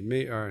with Gene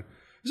Meatyard.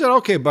 He said,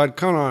 okay, bud,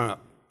 come on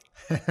up.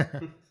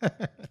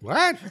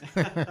 What?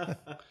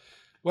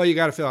 Well, you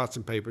got to fill out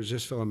some papers.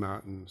 Just fill them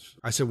out. And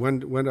I said, when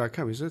do I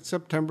come? He said,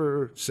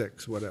 September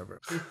 6th, whatever.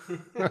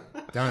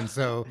 Done.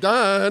 So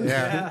Done.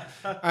 yeah.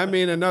 I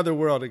mean, another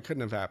world. It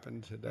couldn't have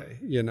happened today,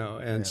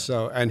 And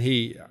so, and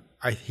he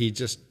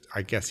just,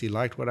 I guess he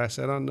liked what I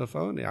said on the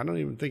phone. I don't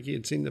even think he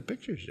had seen the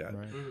pictures yet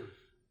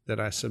that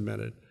I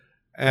submitted.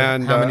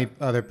 And how many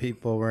other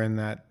people were in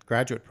that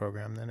graduate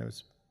program then? It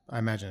was, I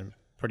imagine,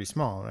 pretty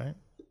small, right?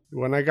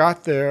 when I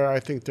got there, I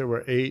think there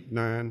were 8,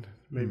 9,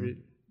 maybe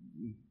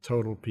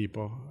total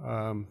people.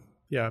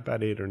 Yeah,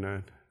 about 8 or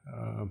 9.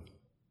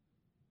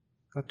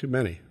 Not too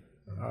many.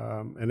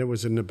 And it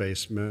was in the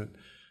basement.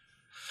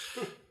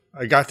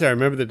 I got there. I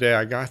remember the day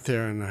I got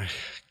there, and I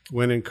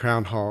went in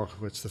Crown Hall,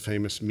 which is the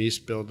famous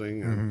Mies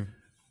building, and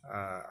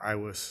I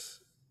was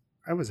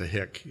a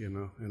hick,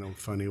 in a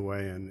funny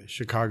way. And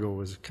Chicago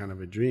was kind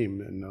of a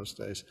dream in those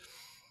days.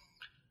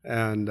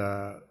 And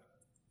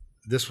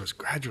this was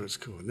graduate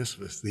school, and this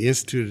was the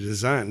Institute of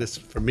Design. This,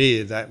 for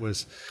me, that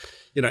was,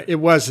 it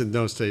was in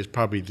those days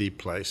probably the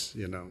place,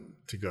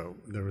 to go.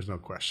 There was no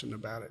question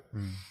about it.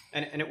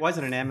 And it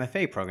wasn't an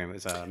MFA program. It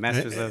was a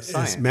Master's of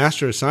Science. It's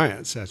Master of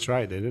Science. That's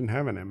right. They didn't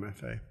have an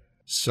MFA.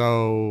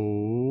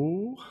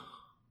 So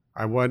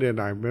I went in.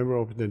 I remember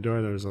opening the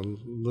door. There was a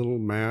little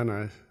man.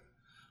 I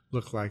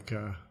looked like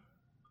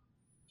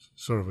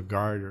sort of a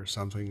guard or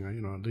something.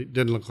 It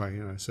didn't look like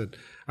it. I said,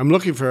 "I'm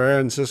looking for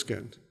Aaron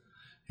Siskind."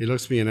 He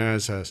looks me in the eye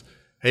and says,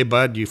 "Hey,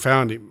 bud, you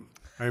found him."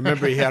 I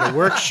remember he had a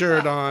work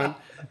shirt on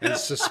and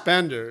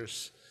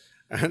suspenders.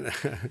 And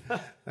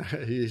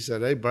he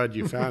said, "Hey, bud,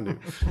 you found him."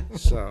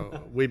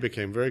 So we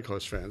became very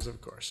close friends,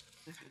 of course.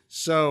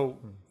 So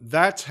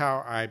that's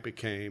how I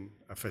became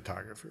a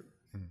photographer.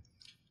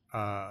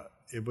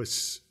 It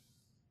was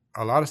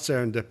a lot of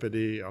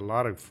serendipity, a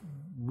lot of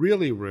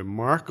really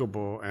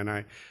remarkable, and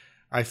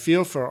I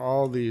feel for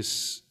all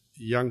these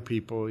young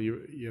people,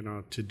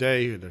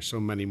 today there's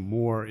so many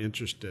more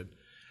interested.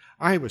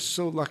 I was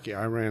so lucky.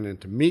 I ran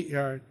into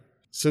Meatyard,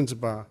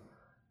 Sinzaba,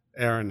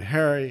 Aaron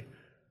Harry,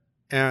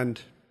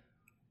 and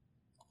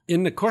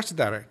in the course of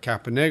that, at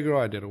Caponegro,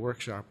 I did a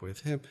workshop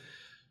with him.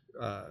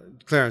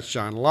 Clarence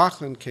John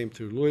Laughlin came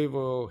through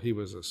Louisville. He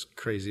was a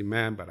crazy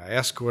man, but I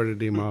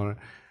escorted him on.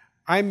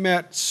 I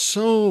met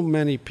so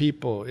many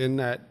people in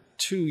that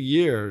 2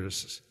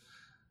 years,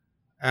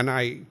 and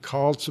I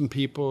called some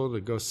people to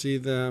go see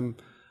them.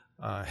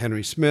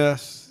 Henry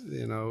Smith,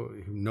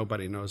 who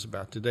nobody knows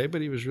about today,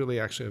 but he was really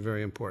actually a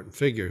very important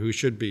figure who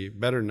should be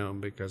better known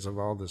because of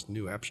all this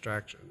new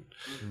abstraction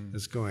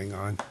that's going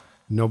on.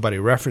 Nobody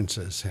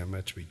references him.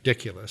 It's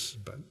ridiculous,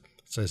 but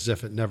it's as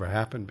if it never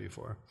happened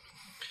before.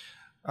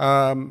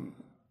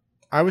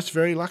 I was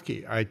very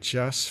lucky. I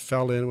just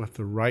fell in with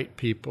the right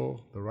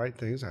people, the right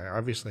things. I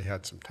obviously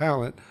had some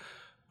talent,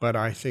 but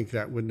I think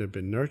that wouldn't have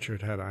been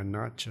nurtured had I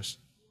not just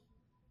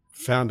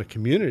found a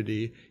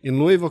community in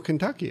Louisville,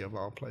 Kentucky, of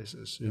all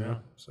places,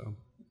 So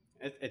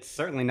it's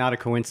certainly not a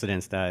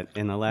coincidence that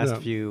in the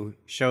last few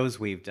shows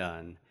we've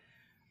done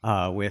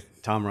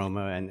with Tom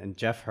Roma and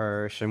Jeff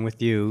Hirsch and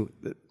with you,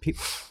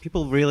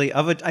 people really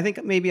I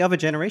think maybe of a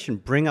generation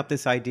bring up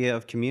this idea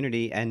of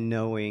community and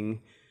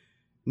knowing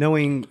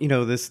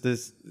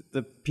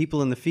the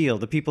people in the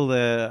field, the people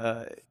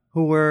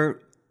who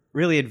were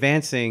really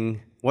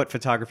advancing what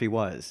photography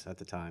was at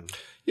the time.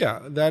 Yeah,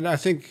 that I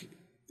think.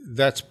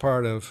 That's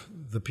part of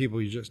the people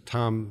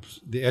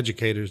the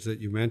educators that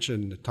you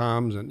mentioned, the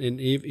Toms, and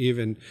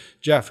even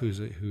Jeff,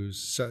 who's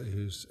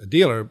a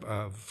dealer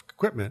of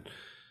equipment.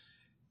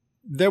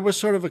 There was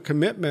sort of a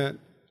commitment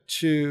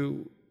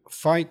to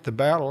fight the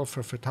battle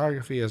for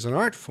photography as an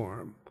art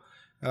form.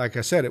 Like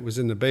I said, it was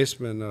in the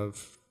basement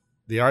of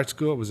the art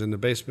school. It was in the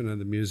basement of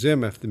the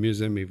museum, if the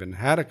museum even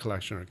had a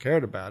collection or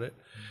cared about it.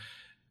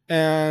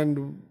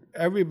 And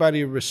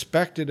everybody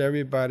respected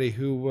everybody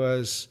who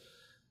was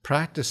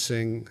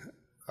practicing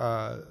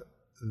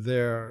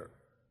the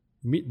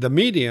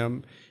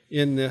medium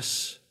in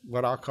this,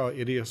 what I'll call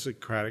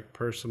idiosyncratic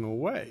personal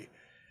way.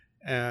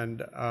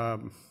 And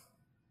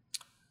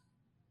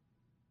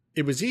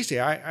it was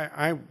easy.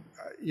 I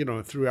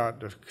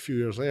throughout a few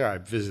years later, I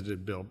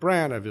visited Bill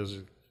Brandt, I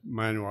visited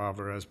Manuel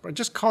Alvarez, but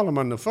just call him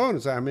on the phone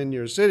and say, "I'm in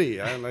your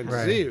city, I'd like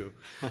to see you."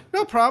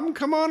 No problem,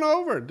 come on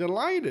over,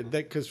 delighted.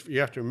 Because you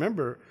have to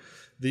remember,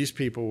 these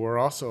people were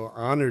also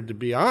honored to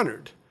be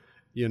honored.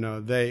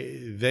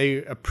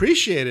 They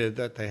appreciated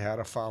that they had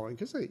a following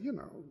because they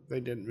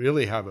didn't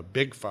really have a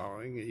big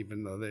following,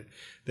 even though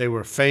they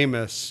were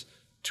famous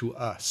to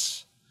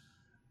us.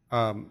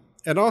 And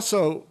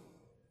also,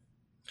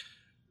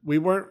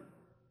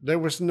 there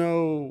was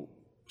no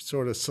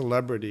sort of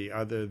celebrity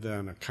other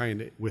than a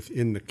kind of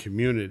within the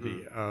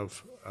community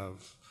of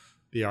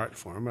the art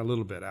form, a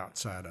little bit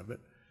outside of it.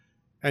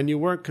 And you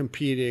weren't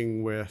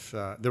competing with,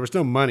 there was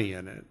no money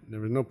in it. There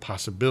was no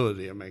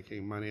possibility of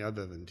making money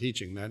other than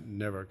teaching. That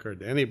never occurred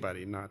to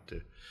anybody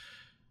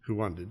who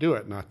wanted to do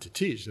it, not to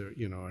teach,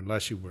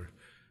 unless you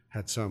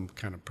had some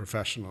kind of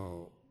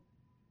professional,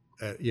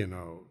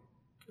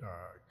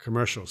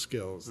 commercial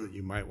skills that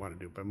you might want to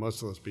do, but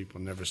most of those people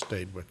never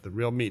stayed with the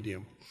real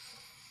medium.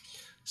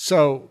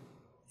 So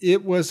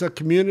it was a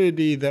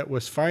community that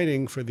was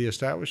fighting for the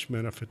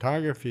establishment of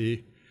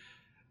photography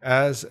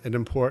as an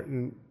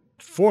important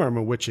form,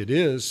 of which it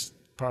is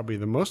probably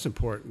the most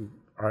important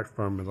art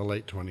form of the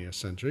late 20th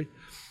century.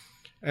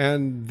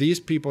 And these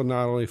people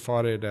not only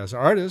fought it as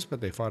artists,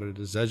 but they fought it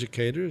as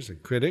educators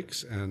and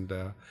critics and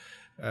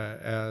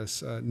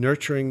as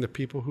nurturing the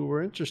people who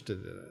were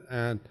interested in it.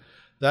 And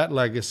that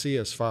legacy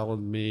has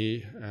followed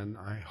me, and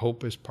I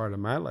hope is part of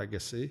my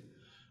legacy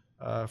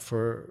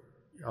for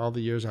all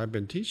the years I've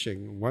been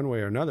teaching, one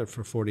way or another,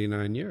 for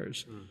 49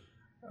 years.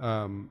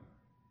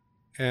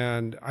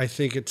 And I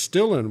think it's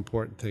still an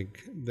important thing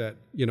that,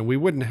 we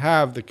wouldn't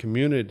have the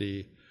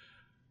community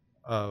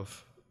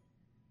of,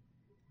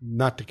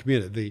 not the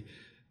community,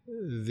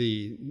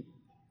 the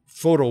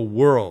photo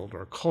world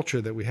or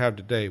culture that we have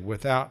today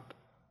without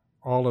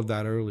all of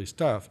that early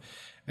stuff.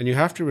 And you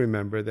have to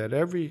remember that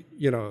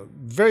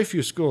very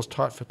few schools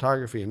taught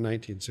photography in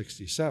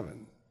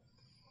 1967.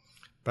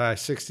 By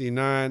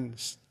 69,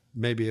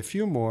 maybe a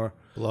few more.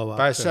 Blow up.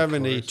 By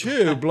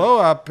 72, blow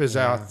up is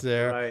out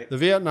there. Right. The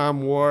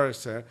Vietnam War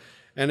is there.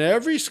 And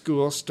every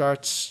school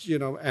starts,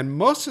 and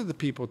most of the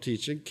people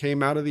teaching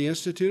came out of the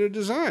Institute of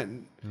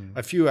Design,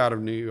 a few out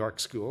of New York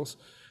schools,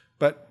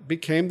 but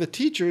became the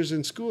teachers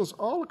in schools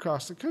all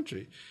across the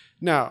country.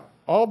 Now,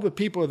 all the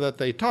people that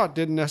they taught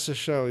didn't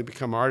necessarily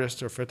become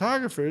artists or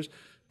photographers,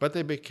 but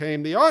they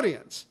became the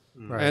audience.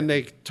 Right. And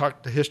they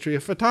taught the history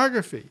of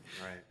photography.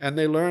 Right. And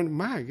they learned,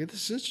 my God,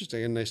 this is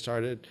interesting. And they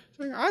started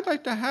saying, I'd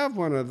like to have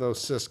one of those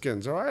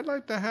Siskins, or I'd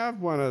like to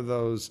have one of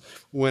those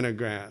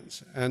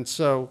Winograns. And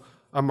so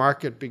a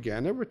market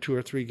began. There were 2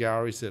 or 3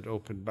 galleries that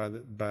opened by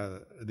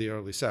the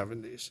early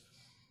 70s.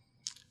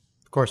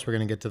 Of course, we're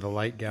going to get to the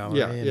Light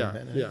Gallery in a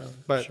minute. Yeah.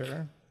 But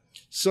sure.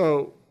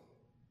 So,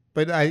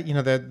 but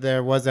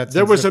there was that.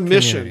 There was a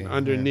mission community.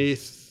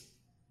 underneath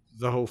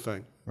the whole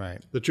thing.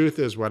 Right. The truth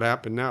is, what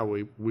happened now,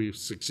 we've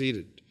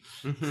succeeded.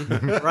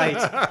 Right.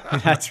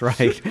 That's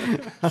right.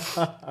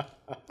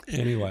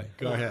 Anyway,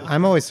 go ahead.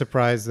 I'm always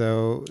surprised,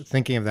 though,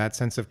 thinking of that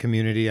sense of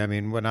community. I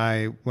mean, when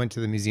I went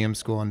to the museum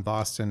school in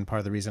Boston, part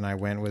of the reason I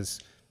went was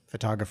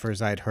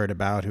photographers I'd heard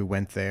about who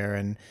went there.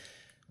 And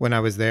when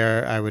I was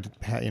there, I would,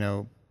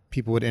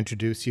 people would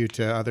introduce you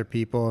to other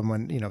people. And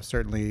when,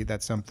 certainly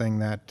that's something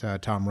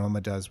that Tom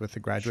Roma does with the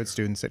graduate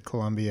students at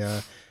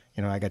Columbia.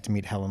 I got to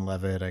meet Helen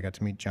Levitt. I got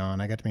to meet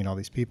John. I got to meet all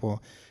these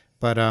people.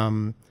 But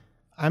I'm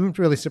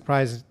really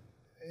surprised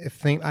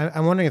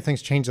I'm wondering if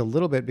things changed a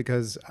little bit,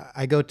 because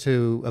I go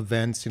to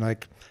events,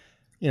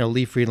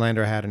 Lee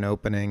Friedlander had an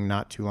opening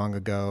not too long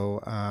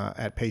ago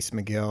at Pace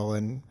McGill,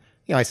 and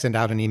I send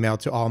out an email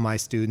to all my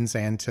students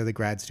and to the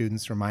grad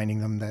students reminding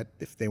them that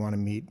if they want to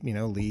meet,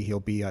 Lee, he'll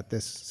be at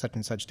this such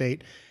and such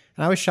date.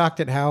 And I was shocked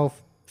at how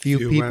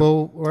few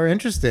people were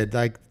interested,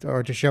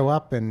 or to show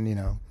up,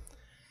 and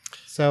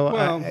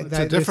So it's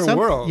a different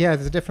world. Yeah,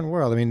 it's a different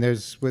world. I mean,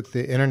 there's with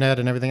the internet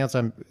and everything else.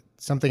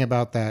 Something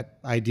about that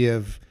idea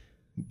of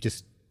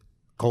just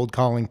cold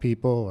calling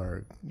people,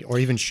 or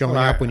even showing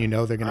up when they're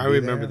going to be there. I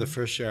remember the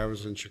first year I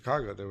was in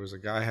Chicago. There was a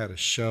guy had a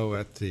show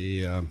at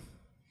the,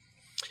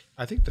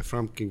 I think the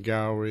Frumkin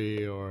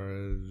Gallery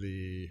or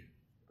the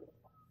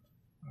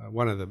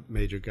one of the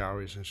major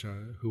galleries in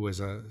Chicago, who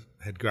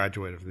had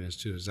graduated from the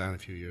Institute of Design a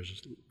few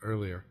years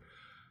earlier.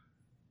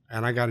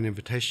 And I got an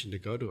invitation to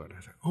go to it.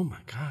 I thought, oh my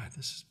God,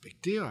 this is a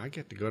big deal. I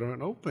get to go to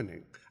an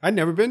opening. I'd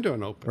never been to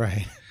an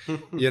opening.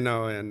 Right.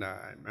 And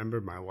I remember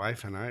my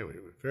wife and I, we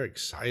were very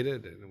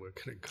excited, and we were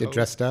going to go. Get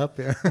dressed up,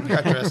 yeah. We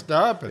got dressed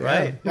up. And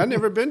Right. I'd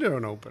never been to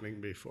an opening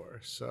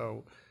before.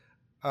 So,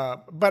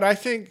 but I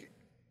think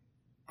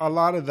a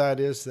lot of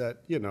that is that,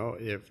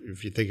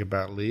 if you think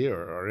about Lee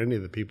or any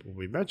of the people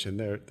we mentioned,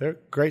 they're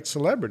great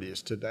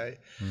celebrities today.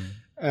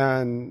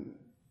 And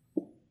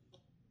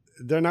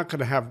they're not going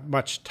to have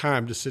much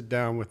time to sit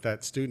down with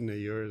that student of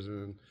yours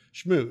and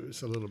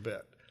schmooze a little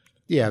bit.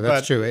 Yeah,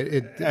 that's true.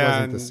 It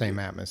wasn't the same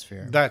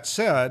atmosphere. That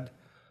said,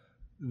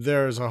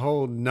 there's a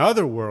whole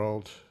nother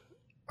world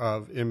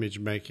of image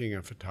making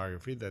and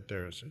photography that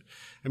there's.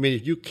 I mean,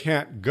 if you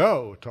can't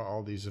go to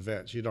all these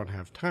events, you don't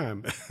have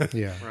time.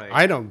 Yeah. Right.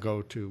 I don't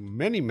go to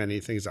many, many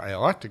things I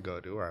ought to go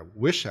to, or I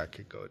wish I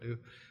could go to.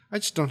 I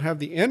just don't have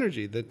the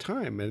energy, the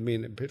time. I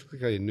mean,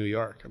 particularly in New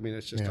York. I mean,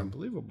 it's just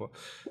unbelievable.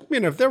 I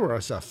mean, if there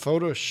was a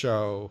photo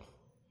show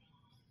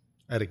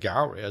at a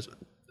gallery, as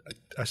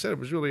I said, it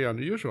was really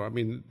unusual. I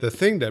mean, the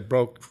thing that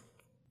broke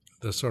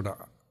the sort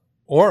of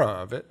aura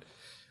of it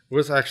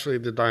was actually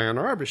the Diane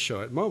Arbus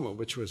show at MoMA,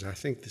 which was, I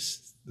think, the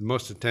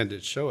most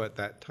attended show at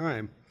that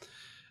time.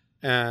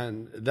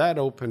 And that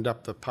opened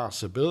up the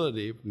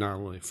possibility not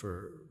only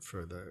for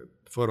the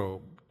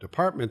photo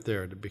department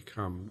there to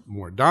become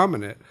more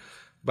dominant,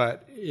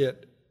 but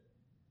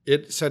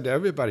it said to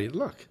everybody,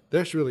 look,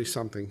 there's really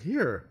something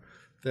here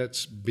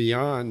that's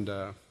beyond.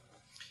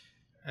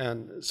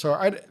 And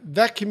so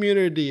that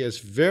community is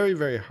very,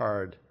 very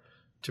hard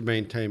to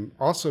maintain,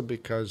 also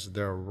because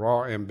there are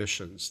raw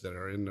ambitions that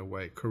are in the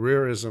way.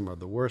 Careerism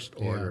of the worst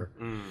order.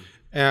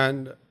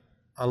 and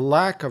a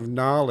lack of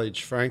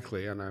knowledge,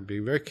 frankly, and I'm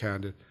being very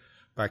candid,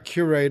 by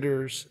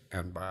curators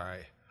and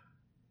by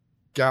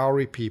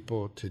gallery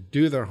people to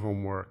do their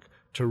homework,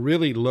 to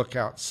really look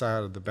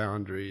outside of the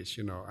boundaries.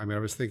 I mean, I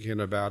was thinking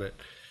about it,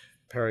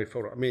 Perry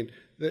Photo. I mean,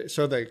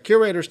 so the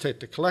curators take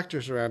the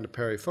collectors around to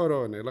Perry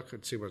Photo and they look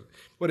and see what.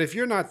 But if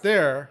you're not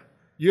there,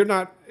 you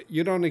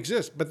don't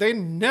exist. But they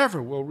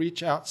never will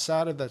reach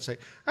outside of that. Say,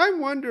 I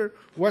wonder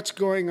what's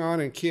going on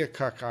in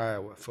Keokuk,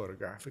 Iowa,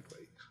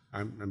 photographically.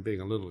 I'm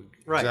being a little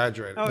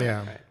exaggerated. Oh,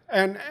 Yeah.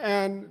 right.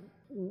 And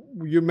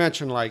you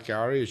mentioned Light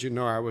Gallery. As you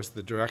know, I was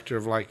the director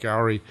of Light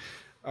Gallery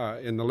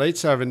in the late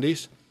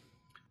 70s.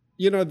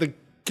 The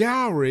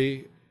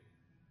gallery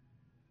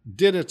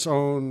did its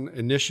own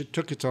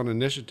took its own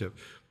initiative.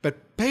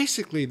 But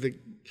basically,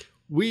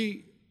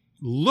 we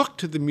looked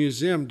to the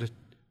museum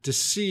to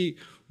see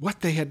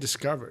what they had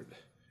discovered.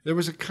 There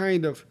was a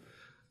kind of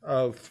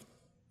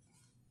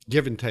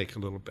give and take a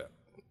little bit.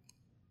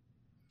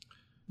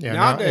 Yeah,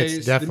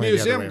 Nowadays, the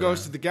museum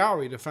goes to the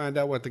gallery to find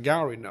out what the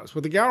gallery knows.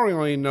 Well, the gallery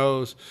only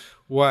knows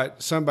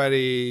what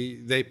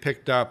somebody they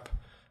picked up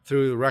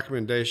through the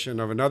recommendation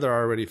of another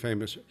already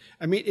famous.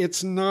 I mean,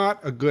 it's not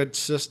a good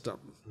system.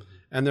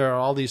 And there are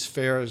all these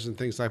fairs and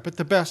things like that.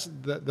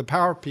 But the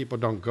power people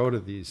don't go to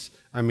these,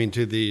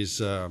 to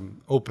these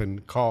open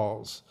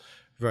calls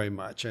very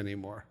much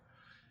anymore.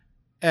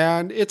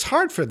 And it's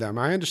hard for them.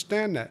 I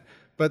understand that.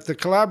 But the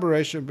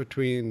collaboration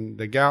between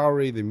the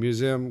gallery, the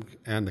museum,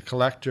 and the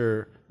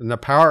collector, and the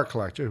power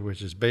collector,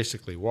 which is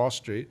basically Wall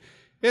Street,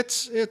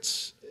 it's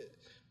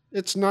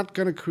not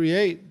going to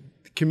create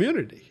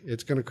community.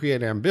 It's going to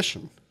create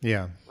ambition.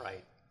 Yeah.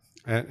 Right.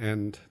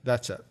 And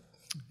that's it.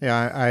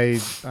 Yeah,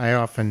 I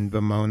often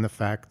bemoan the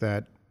fact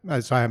that,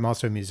 so I'm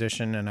also a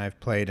musician and I've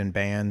played in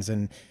bands.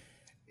 And,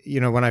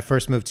 when I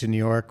first moved to New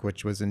York,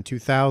 which was in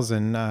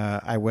 2000,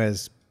 I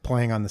was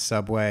playing on the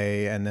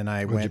subway and then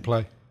I What'd went. you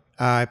play?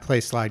 I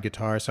play slide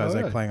guitar, so I was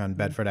really? playing on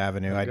Bedford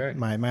Avenue. Okay.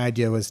 My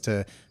idea was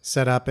to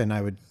set up and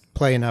I would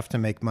play enough to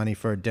make money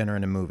for a dinner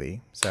and a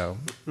movie. So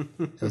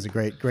it was a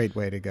great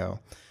way to go.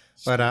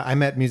 But I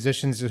met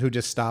musicians who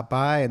just stopped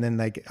by and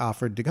then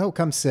offered to go,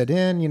 come sit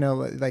in.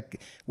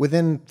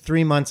 Within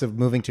 3 months of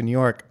moving to New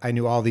York, I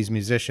knew all these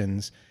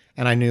musicians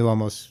and I knew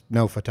almost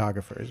no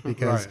photographers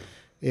because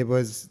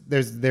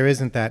there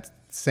isn't that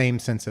same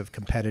sense of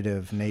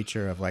competitive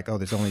nature of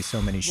there's only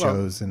so many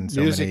shows and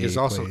so music many is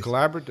also plays.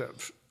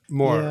 collaborative,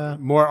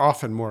 more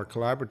often more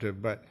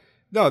collaborative. But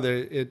no,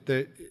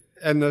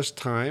 and there's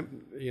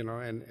time,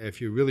 and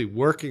if you're really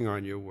working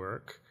on your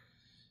work,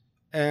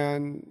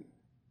 and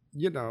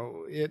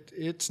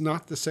it's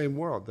not the same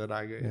world that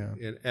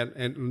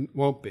and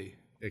won't be.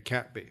 It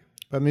can't be.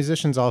 But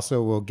musicians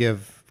also will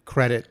give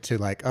credit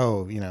to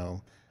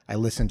I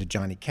listened to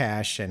Johnny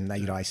Cash and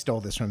I stole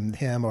this from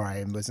him or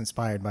I was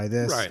inspired by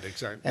this. Right,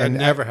 exactly. And that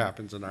never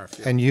happens in our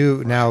field. And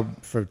you now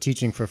for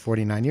teaching for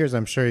 49 years,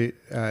 I'm sure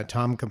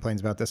Tom complains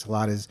about this a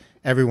lot. Is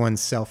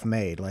everyone's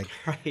self-made?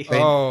 They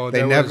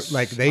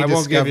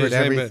discovered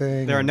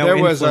everything. There are no There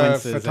was a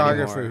influences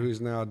photographer anymore.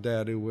 who's now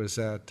dead who was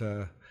at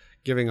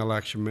giving a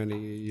lecture many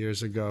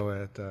years ago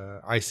at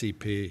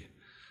ICP.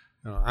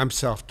 I'm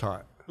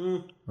self-taught.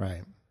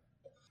 Right.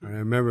 I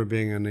remember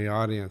being in the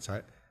audience.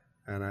 I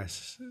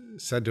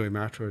said to him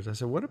afterwards, I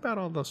said, what about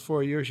all those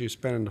 4 years you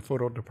spent in the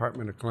photo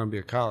department of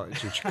Columbia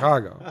College in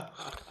Chicago?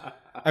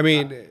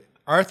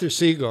 Arthur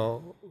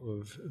Siegel,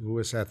 who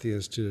was at the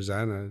Institute of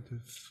Design, an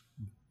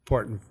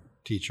important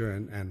teacher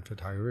and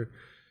photographer,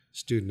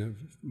 student of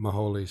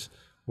Maholi's,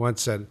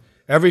 once said,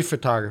 every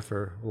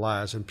photographer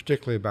lies, and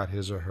particularly about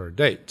his or her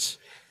dates,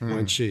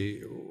 when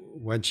she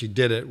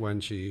did it, when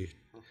she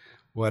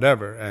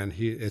whatever, and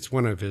it's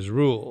one of his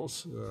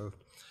rules.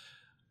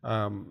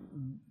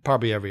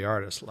 Probably every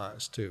artist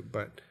lies too,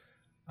 but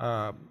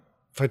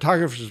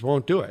photographers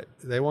won't do it.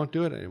 They won't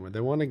do it anymore.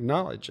 They won't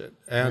acknowledge it.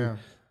 And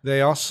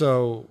they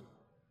also,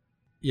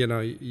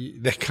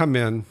 they come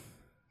in.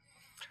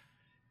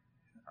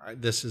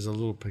 This is a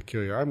little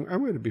peculiar. I'm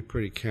going to be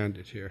pretty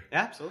candid here.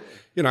 Absolutely.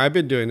 I've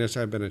been doing this.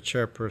 I've been a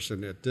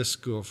chairperson at this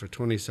school for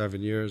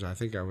 27 years. I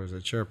think I was a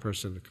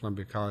chairperson at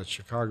Columbia College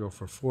Chicago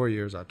for 4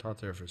 years. I taught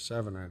there for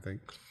 7, I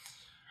think.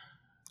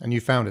 And you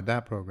founded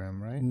that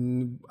program, right?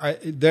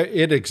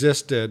 It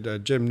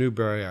existed. Jim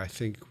Newberry, I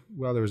think,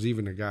 there was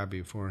even a guy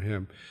before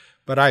him.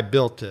 But I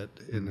built it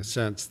in the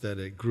sense that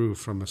it grew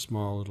from a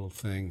small little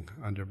thing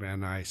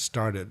and I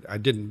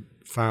didn't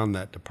found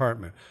that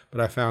department,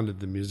 but I founded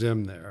the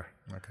museum there,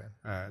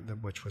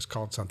 which was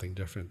called something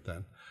different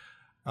then.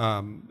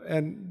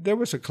 And there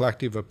was a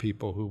collective of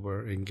people who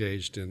were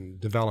engaged in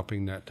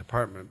developing that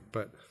department,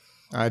 but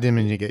I didn't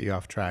mean to get you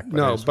off track. But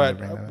no, but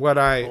what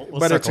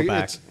We'll circle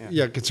back.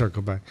 It can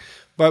circle back.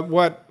 But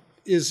what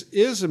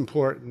is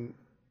important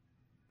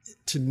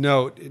to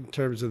note in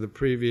terms of the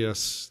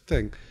previous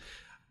thing,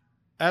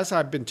 as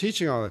I've been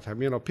teaching all the time,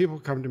 people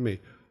come to me,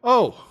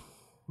 I'd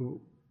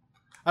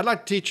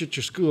like to teach at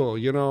your school.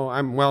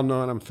 I'm well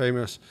known, I'm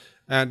famous,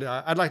 and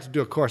I'd like to do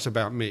a course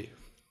about me.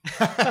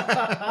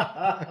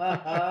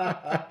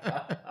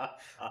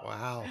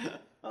 Wow.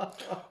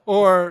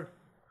 Or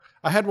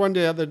I had one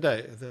the other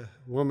day. The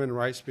woman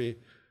writes me,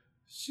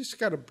 she's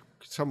got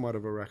somewhat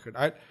of a record.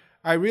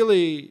 I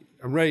really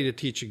am ready to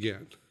teach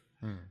again.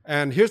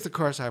 And here's the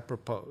course I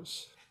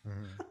propose,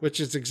 which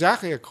is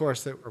exactly a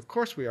course that, of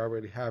course, we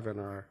already have in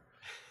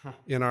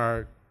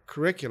our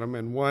curriculum,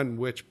 and one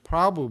which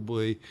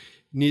probably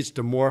needs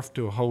to morph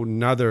to a whole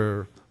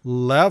nother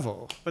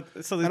level.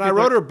 And I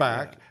wrote her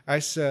back. I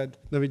said,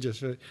 let me just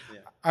finish.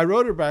 I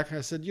wrote her back and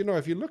I said,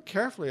 if you look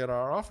carefully at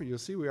our offer, you'll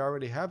see we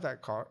already have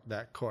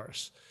that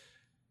course.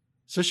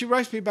 So she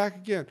writes me back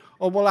again.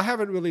 Oh, well, I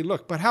haven't really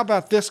looked, but how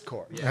about this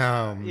course?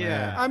 Oh, man.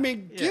 Yeah. I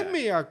mean, give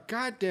me a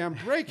goddamn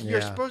break. You're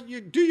supposed to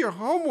do your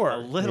homework. A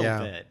little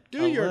bit.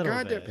 Do your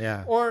goddamn. bit.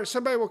 Yeah. Or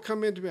somebody will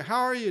come in to me.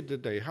 How are you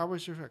today? How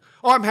was your?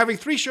 Oh, I'm having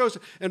 3 shows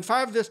and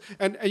 5 this,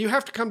 and you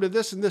have to come to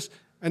this and this,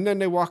 and then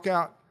they walk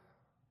out.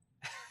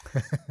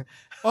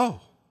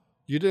 Oh,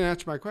 you didn't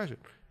answer my question.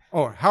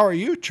 Oh, how are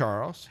you,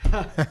 Charles?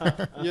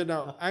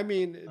 I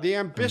mean, the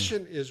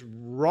ambition is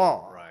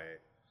raw. Right.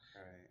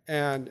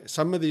 And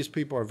some of these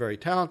people are very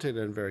talented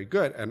and very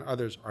good, and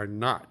others are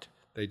not.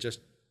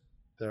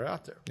 They're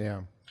out there.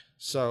 Yeah.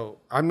 So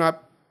I'm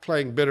not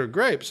playing bitter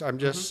grapes. I'm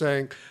just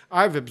saying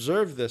I've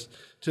observed this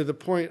to the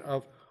point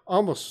of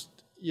almost,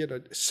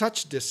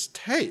 such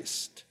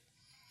distaste.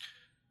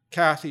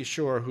 Kathy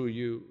Shore, who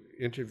you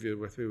interviewed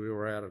with me, we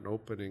were at an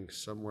opening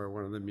somewhere,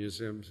 one of the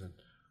museums, and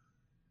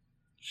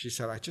she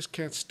said, I just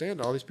can't stand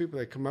all these people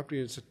that come up to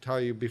you and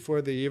tell you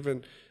before they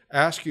even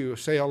ask you,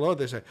 say hello,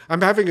 they say,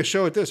 I'm having a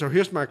show at this, or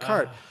here's my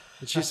card.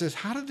 And she says,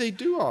 how do they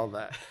do all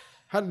that?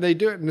 How do they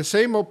do it? And the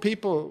same old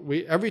people,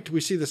 we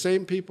see the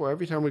same people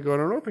every time we go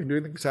to an opening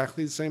doing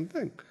exactly the same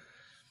thing.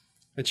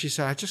 And she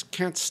said, I just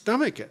can't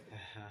stomach it.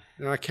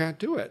 And I can't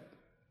do it.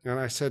 And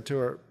I said to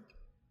her,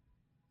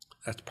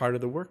 that's part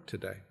of the work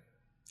today.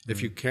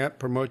 If you can't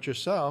promote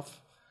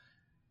yourself,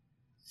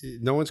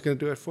 no one's going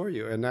to do it for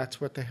you. And that's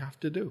what they have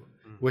to do,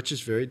 which is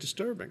very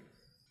disturbing.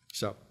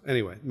 So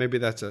anyway, maybe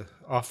that's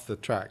off the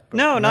track.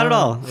 No, not at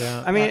all.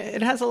 Yeah. I mean,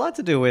 it has a lot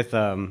to do with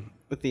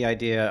the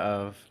idea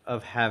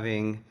of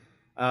having,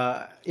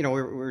 we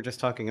were just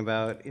talking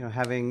about,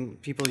 having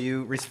people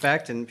you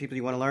respect and people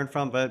you want to learn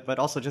from, but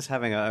also just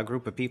having a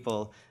group of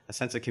people, a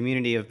sense of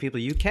community of people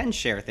you can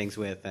share things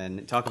with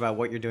and talk about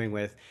what you're doing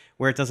with,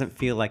 where it doesn't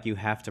feel like you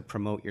have to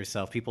promote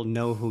yourself. People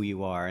know who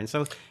you are, and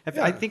so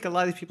I think a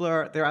lot of these people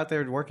they're out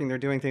there working, they're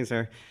doing things,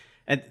 and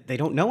they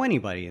don't know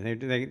anybody.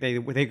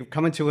 They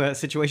come into a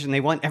situation, they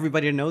want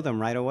everybody to know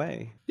them right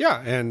away.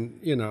 Yeah,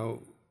 and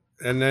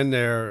and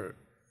then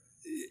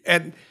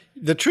and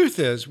the truth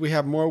is, we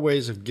have more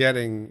ways of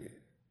getting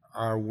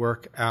our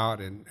work out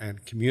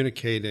and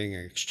communicating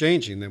and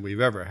exchanging than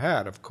we've ever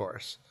had, of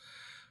course.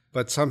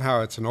 But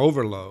somehow it's an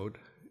overload,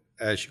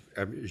 as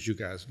you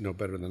guys know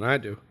better than I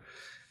do.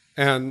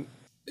 And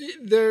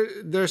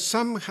there's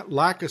some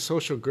lack of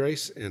social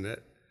grace in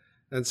it,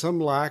 and some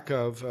lack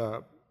of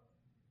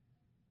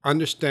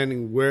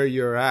understanding where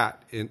you're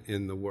at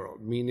in the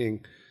world.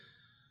 Meaning,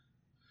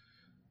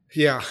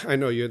 yeah, I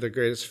know you're the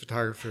greatest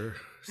photographer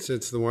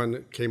since the one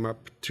that came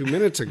up 2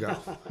 minutes ago.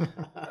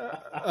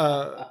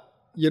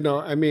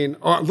 I mean,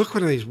 oh, look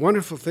one of these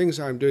wonderful things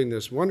I'm doing,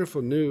 this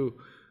wonderful new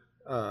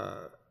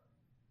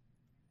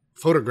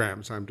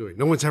photograms I'm doing.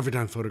 No one's ever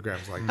done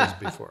photograms like this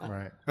before.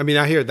 Right. I mean,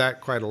 I hear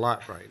that quite a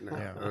lot right now,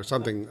 Yeah. or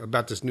something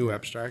about this new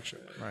abstraction.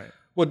 Right.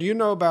 Well, do you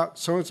know about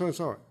so-and-so and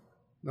so-on?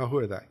 No, who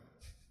are they?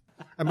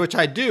 And which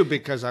I do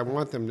because I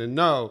want them to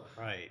know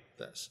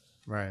this.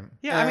 Right.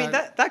 Yeah, I mean,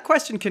 that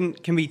question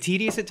can be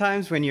tedious at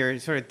times when you're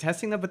sort of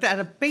testing them, but at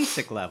a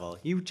basic level,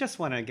 you just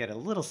want to get a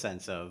little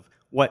sense of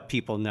what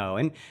people know.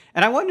 And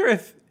I wonder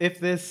if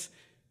this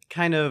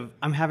kind of,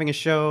 I'm having a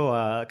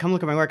show, come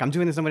look at my work, I'm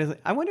doing this,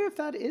 I wonder if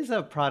that is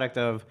a product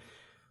of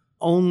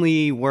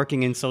only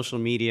working in social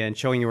media and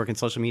showing your work in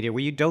social media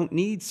where you don't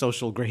need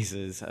social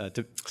graces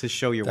to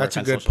show your work on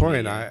social media. That's a good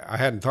point. I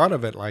hadn't thought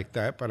of it like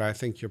that, but I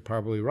think you're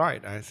probably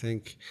right. I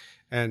think,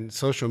 and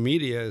social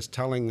media is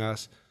telling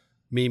us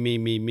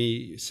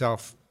me,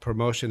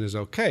 self-promotion is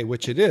okay,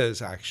 which it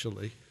is,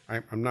 actually.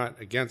 I'm not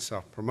against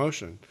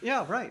self-promotion.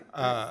 Yeah, right.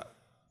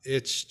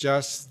 It's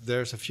just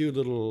there's a few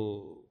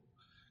little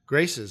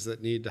graces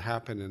that need to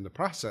happen in the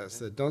process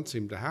that don't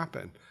seem to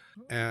happen.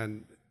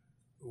 And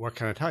what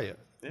can I tell you?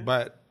 Yeah.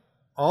 But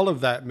all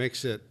of that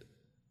makes it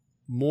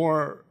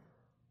more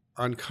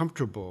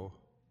uncomfortable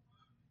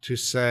to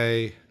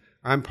say,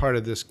 I'm part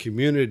of this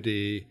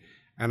community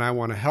and I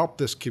want to help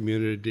this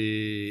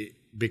community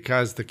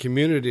because the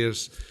community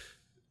is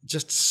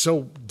just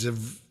so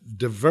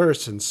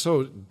diverse and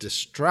so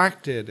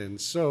distracted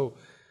and so,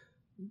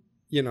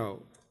 the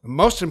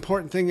most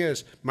important thing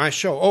is my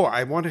show. Oh,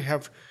 I want to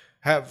have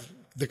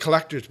the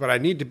collectors, but I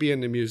need to be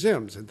in the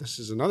museums. And this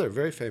is another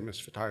very famous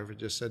photographer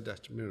just said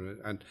that to me.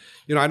 And,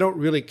 I don't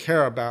really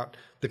care about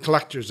the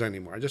collectors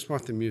anymore. I just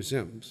want the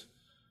museums.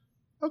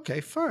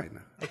 Okay,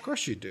 fine. Of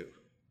course you do.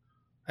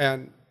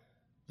 And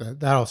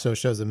That also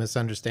shows a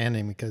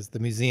misunderstanding because the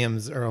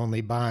museums are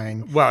only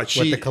buying Well, what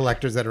the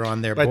collectors that are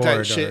on their board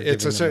are giving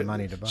them the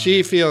money to buy.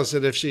 She feels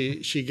that if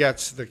she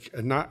gets the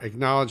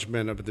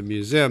acknowledgement of the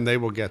museum, they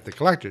will get the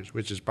collectors,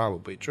 which is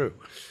probably true.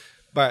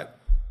 But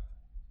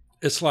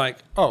it's like,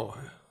 but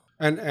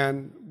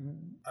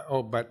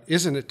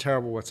isn't it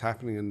terrible what's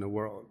happening in the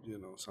world? You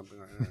know, something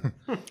like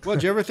that. Well,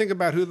 do you ever think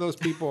about who those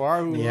people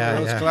are? Who are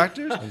those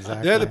collectors?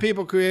 Exactly. They're the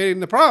people creating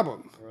the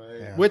problem,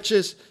 which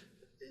is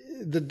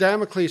the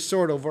Damocles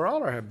sword over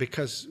all our head,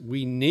 because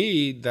we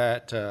need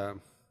that.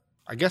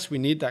 I guess we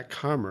need that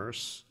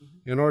commerce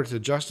in order to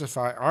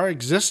justify our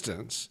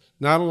existence,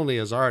 not only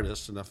as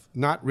artists,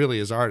 not really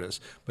as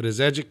artists, but as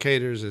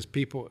educators, as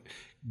people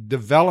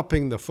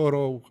developing the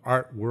photo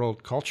art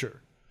world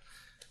culture.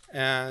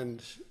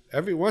 And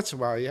every once in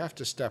a while, you have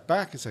to step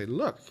back and say,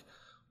 look,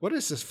 what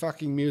is this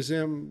fucking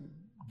museum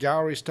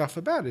gallery stuff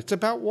about? It's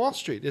about Wall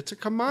Street. It's a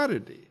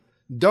commodity.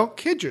 Don't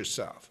kid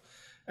yourself.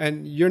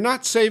 And you're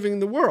not saving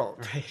the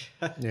world.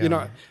 Right. You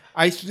know,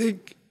 I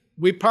think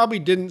we probably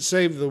didn't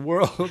save the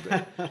world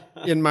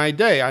in my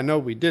day. I know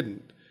we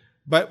didn't.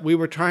 But we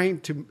were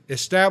trying to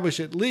establish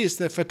at least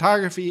that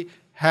photography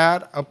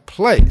had a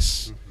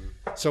place.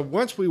 Mm-hmm. So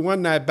once we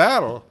won that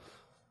battle,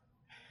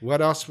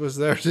 what else was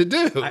there to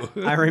do?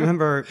 I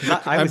remember.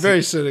 I'm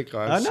very cynical.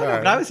 I'm sorry. No,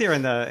 but I was here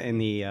in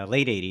the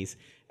late '80s,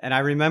 and I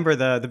remember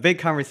the big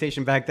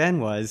conversation back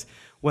then was,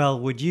 well,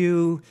 would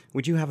you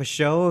have a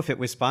show if it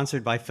was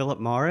sponsored by Philip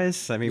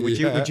Morris? I mean, would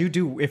you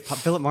do, if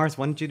Philip Morris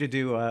wanted you to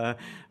do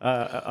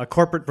a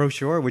corporate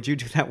brochure, would you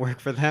do that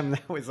work for them?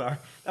 That was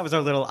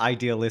our little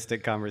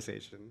idealistic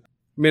conversation.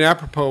 I mean,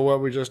 apropos what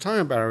we were just talking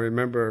about, I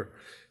remember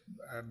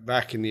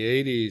back in the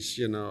 '80s,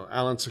 you know,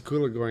 Alan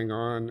Sekula going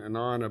on and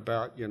on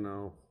about, you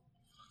know,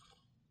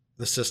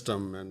 the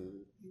system and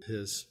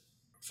his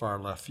far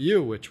left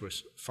view, which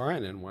was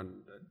fine and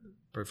one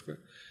perfectly.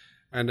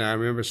 And I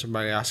remember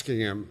somebody asking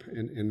him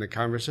in the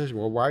conversation,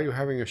 well, why are you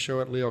having a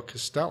show at Leo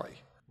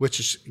Castelli?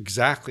 Which is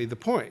exactly the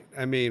point.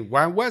 I mean,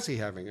 why was he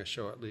having a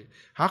show at Leo?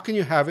 How can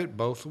you have it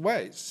both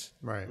ways?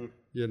 Right.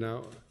 You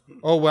know,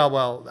 oh,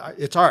 well,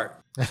 it's art,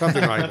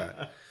 something like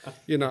that.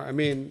 You know, I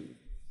mean,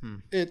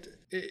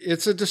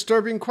 it's a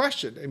disturbing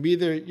question. I mean,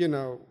 either, you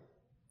know,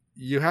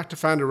 you have to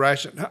find a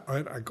rationale.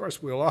 Of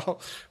course, we'll all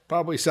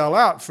probably sell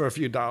out for a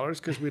few dollars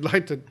because we'd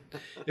like to.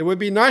 It would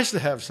be nice to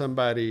have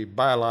somebody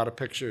buy a lot of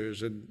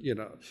pictures, and you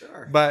know.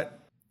 Sure.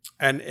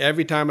 And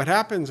every time it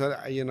happens,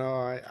 you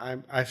know,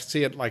 I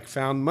see it like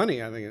found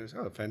money. I think it's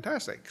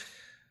fantastic,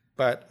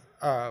 but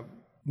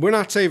we're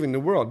not saving the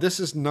world. This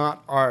is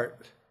not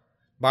art,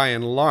 by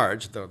and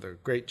large, though they're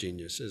great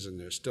geniuses, and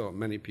there's still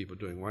many people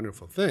doing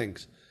wonderful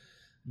things.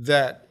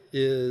 That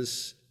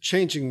is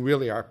changing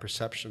really our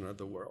perception of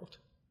the world.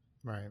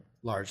 Right.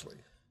 Largely,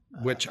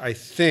 which I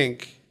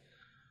think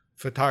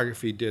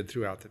photography did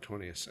throughout the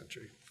 20th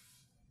century.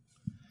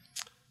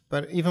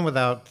 But even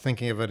without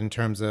thinking of it in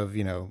terms of,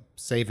 you know,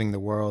 saving the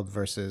world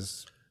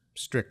versus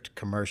strict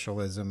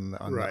commercialism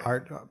on the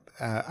art,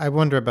 I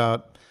wonder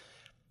about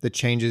the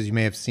changes you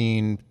may have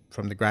seen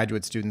from the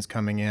graduate students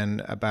coming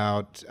in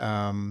about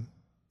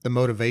the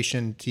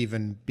motivation to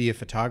even be a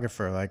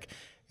photographer. Like,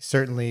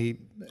 certainly,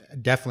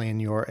 definitely in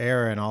your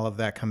era and all of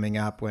that coming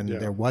up when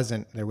there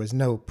was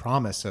no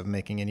promise of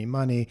making any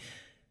money.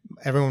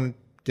 Everyone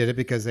did it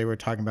because they were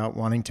talking about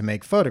wanting to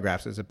make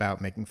photographs. It was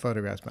about making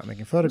photographs,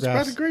 It's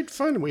about the great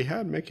fun we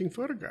had making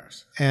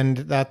photographs. And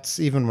that's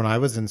even when I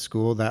was in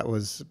school, that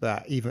was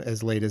even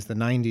as late as the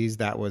 90s,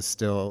 that was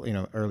still, you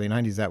know, early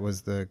 90s, that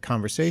was the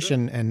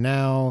conversation. Sure. And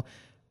now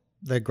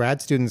the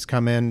grad students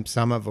come in,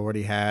 some have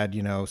already had,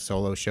 you know,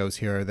 solo shows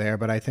here or there,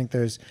 but I think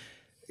there's,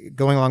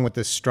 going along with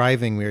this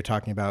striving we were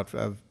talking about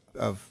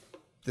of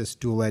this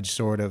dual-edged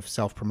sword of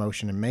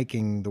self-promotion and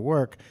making the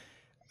work,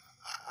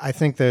 I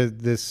think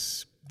that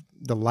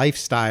the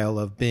lifestyle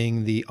of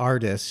being the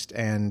artist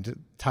and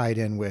tied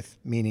in with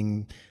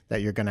meaning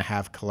that you're going to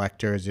have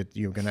collectors,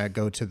 you're going to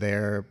go to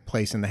their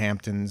place in the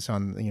Hamptons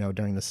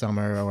during the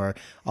summer, or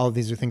all of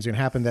these are things that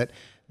happen,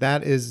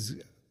 that is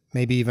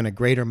maybe even a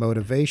greater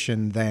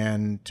motivation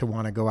than to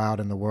want to go out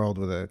in the world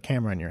with a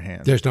camera in your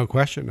hand. There's no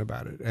question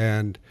about it.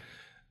 And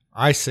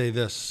I say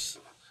this,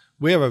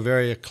 we have a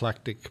very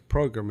eclectic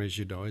program, as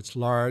you know. It's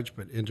large,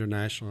 but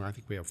international. I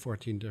think we have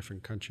 14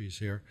 different countries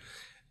here.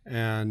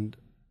 And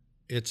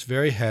it's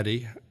very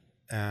heady,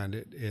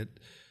 and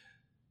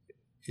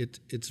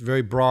it's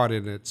very broad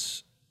in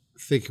its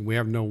thinking. We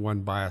have no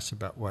one bias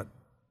about what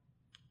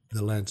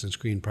the lens and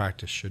screen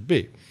practice should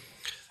be.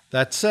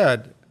 That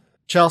said,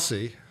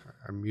 Chelsea,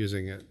 I'm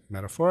using it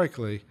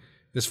metaphorically,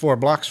 is 4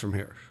 blocks from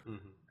here.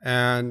 Mm-hmm.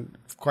 And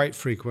quite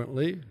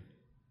frequently,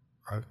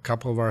 a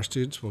couple of our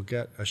students will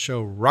get a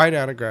show right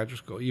out of graduate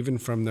school, even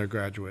from their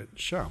graduate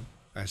show,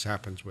 as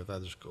happens with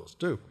other schools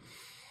too.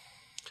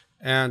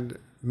 And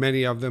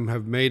many of them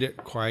have made it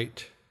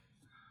quite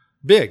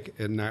big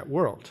in that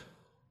world.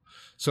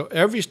 So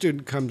every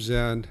student comes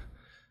in,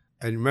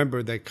 and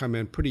remember, they come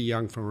in pretty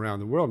young from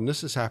around the world, and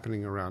this is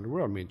happening around the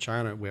world. I mean,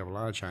 China, we have a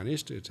lot of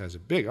Chinese students, has a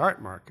big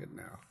art market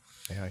now.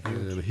 Yeah,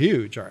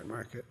 huge art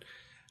market.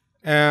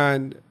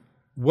 And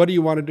what do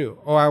you want to do?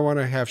 Oh, I want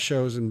to have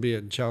shows and be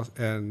at Chelsea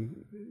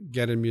and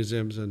get in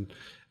museums and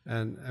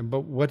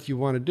but what do you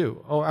want to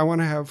do? Oh, I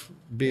want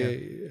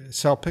to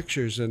sell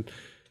pictures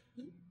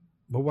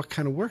but what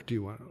kind of work do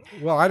you want?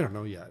 Well, I don't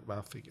know yet. But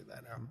I'll figure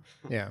that out.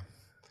 Yeah.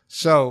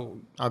 So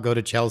I'll go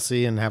to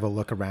Chelsea and have a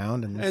look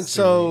around and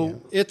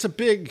so it's a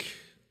big.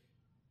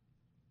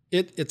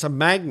 It's a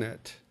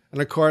magnet,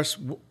 and of course,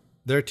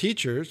 their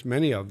teachers,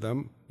 many of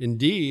them,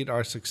 indeed,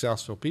 are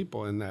successful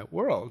people in that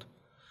world,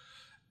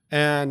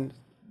 and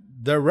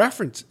their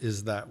reference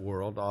is that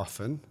world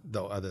often,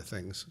 though other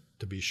things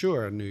to be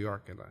sure in New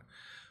York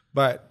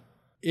but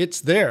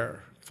it's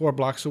there 4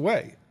 blocks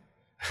away,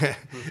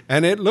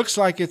 and it looks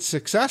like it's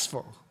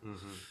successful.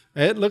 Mm-hmm.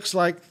 It looks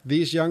like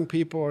these young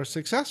people are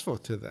successful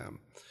to them.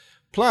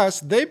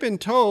 Plus, they've been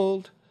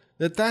told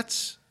that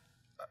that's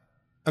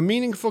a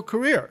meaningful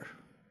career.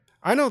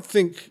 I don't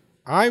think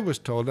I was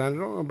told, and I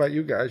don't know about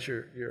you guys,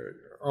 you're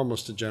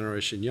almost a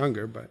generation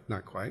younger, but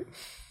not quite.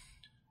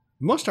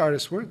 Most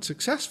artists weren't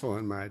successful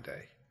in my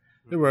day.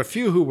 There were a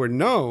few who were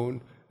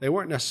known. They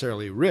weren't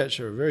necessarily rich.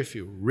 There were very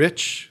few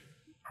rich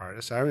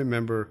artists. I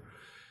remember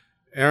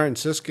Aaron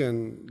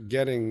Siskin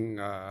getting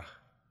a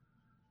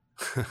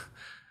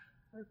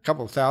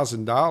couple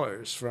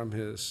 $1,000s from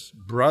his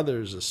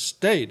brother's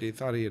estate. He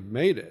thought he had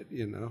made it,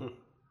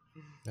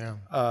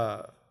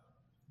 Yeah.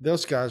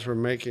 Those guys were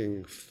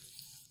making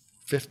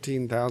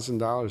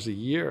 $15,000 a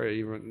year,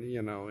 even,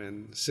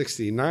 in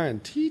 '69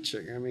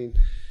 teaching. I mean,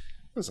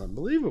 it was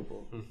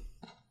unbelievable.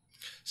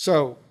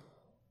 So,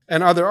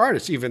 and other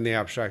artists, even the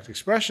abstract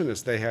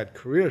expressionists, they had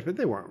careers, but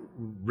they weren't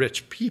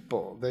rich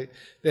people.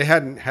 They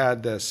hadn't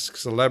had this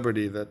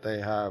celebrity that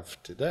they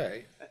have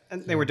today.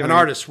 And they were doing. And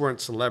artists weren't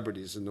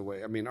celebrities in the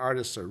way. I mean,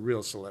 artists are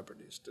real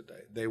celebrities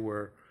today. They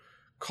were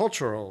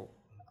cultural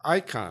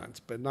icons,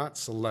 but not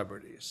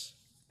celebrities.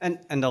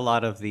 And a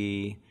lot of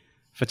the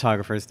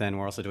photographers then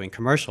were also doing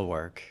commercial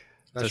work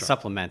to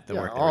supplement the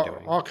work they were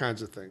doing. All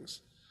kinds of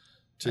things.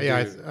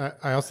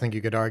 I also think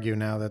you could argue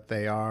now that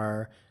they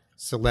are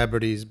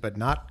celebrities, but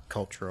not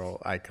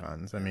cultural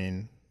icons. I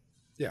mean,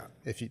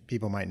 if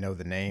people might know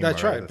the name.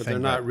 That's right, but they're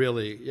not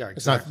really. Yeah,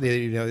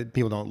 exactly. It's not.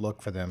 People don't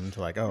look for them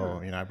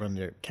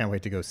to can't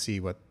wait to go see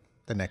what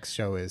the next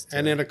show is.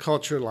 And in a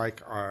culture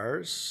like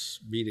ours,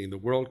 meaning the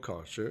world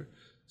culture,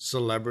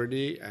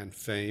 celebrity and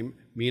fame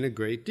mean a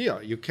great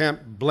deal. You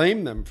can't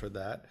blame them for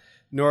that,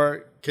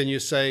 nor can you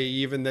say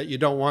even that you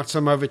don't want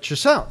some of it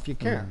yourself. You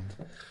can't.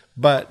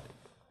 But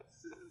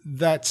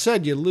that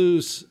said, you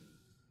lose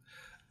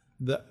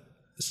the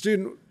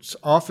students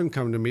often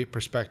come to me,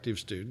 prospective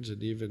students,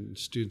 and even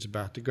students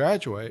about to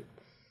graduate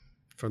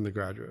from the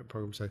graduate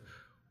program say,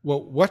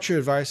 well, what's your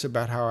advice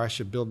about how I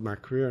should build my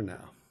career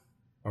now?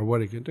 Or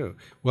what I can do?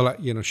 Well,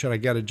 should I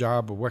get a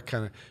job, or what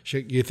kind of?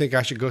 You think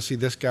I should go see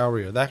this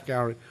gallery or that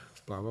gallery?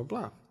 Blah blah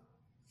blah.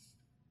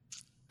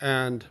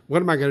 And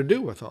what am I going to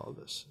do with all of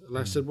this? And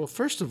I said, well,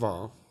 first of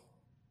all,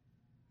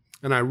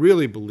 and I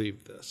really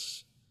believe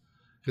this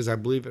because I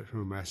believe it for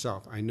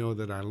myself. I know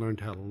that I learned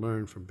how to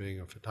learn from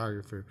being a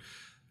photographer,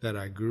 that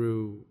I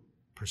grew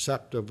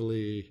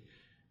perceptively,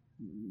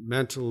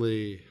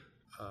 mentally,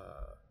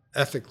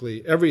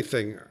 ethically.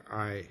 Everything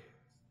I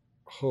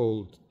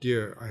hold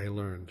dear, I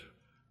learned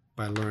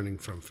by learning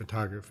from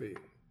photography.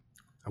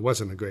 I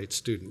wasn't a great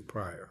student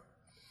prior.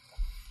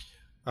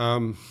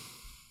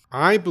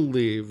 I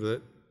believe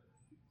that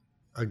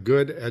a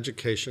good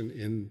education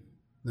in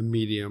the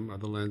medium of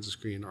the lens of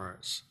screen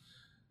arts,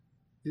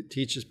 it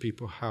teaches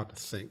people how to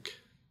think,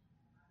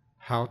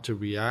 how to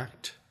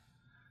react,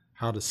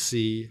 how to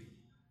see,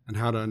 and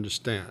how to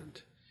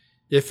understand.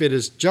 If it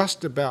is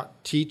just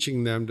about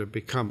teaching them to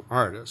become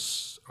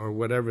artists, or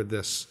whatever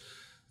this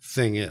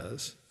thing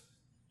is,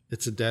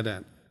 it's a dead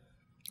end.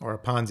 Or a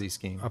Ponzi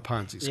scheme. A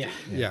Ponzi scheme.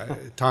 Yeah.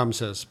 Tom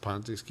says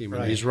Ponzi scheme,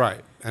 and he's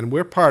right. And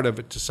we're part of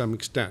it to some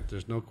extent.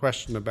 There's no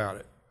question about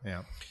it.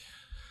 Yeah.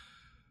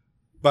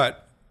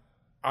 But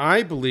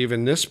I believe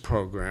in this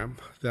program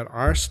that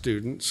our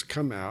students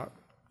come out,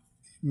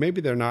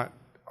 maybe they're not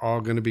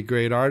all going to be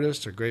great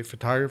artists or great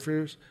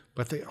photographers,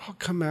 but they all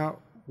come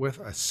out with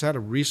a set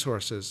of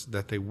resources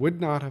that they would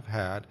not have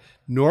had,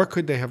 nor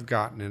could they have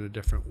gotten in a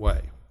different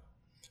way,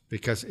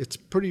 because it's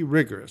pretty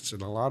rigorous in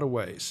a lot of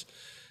ways.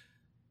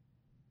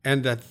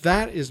 And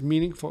that is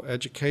meaningful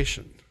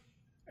education.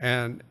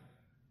 And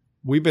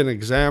we've been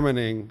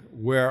examining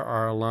where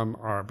our alum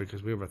are,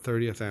 because we have a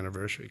 30th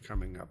anniversary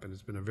coming up, and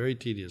it's been a very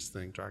tedious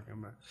thing talking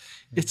about.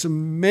 It's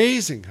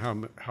amazing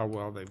how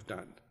well they've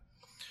done.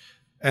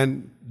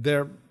 And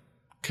they're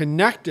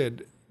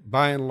connected,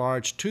 by and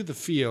large, to the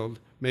field,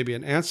 maybe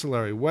in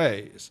ancillary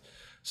ways.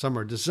 Some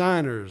are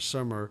designers,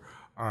 some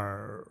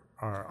are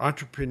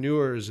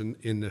entrepreneurs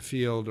in the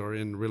field or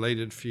in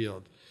related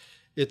field.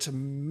 It's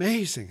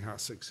amazing how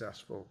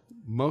successful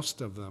most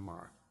of them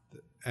are.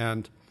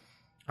 And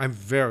I'm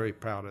very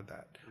proud of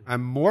that.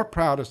 I'm more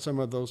proud of some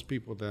of those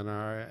people than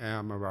I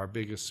am of our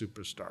biggest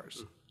superstars,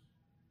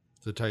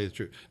 to tell you the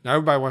truth. Now,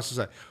 everybody wants to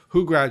say,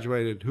 who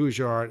graduated, who's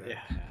your art? Yeah.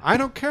 I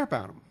don't care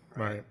about them.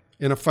 Right.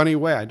 In a funny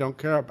way, I don't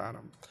care about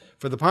them.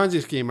 For the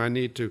Ponzi scheme, I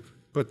need to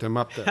put them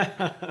up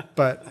there.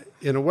 But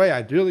in a way, I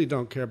really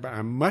don't care. But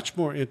I'm much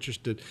more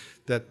interested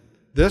that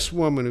this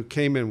woman who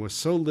came in with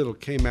so little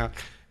came out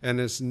and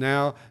is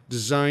now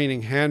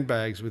designing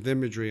handbags with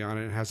imagery on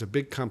it and has a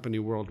big company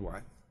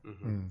worldwide.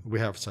 We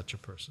have such a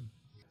person.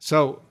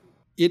 So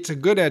it's a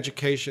good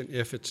education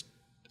if it's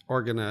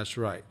organized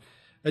right.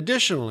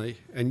 Additionally,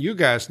 and you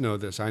guys know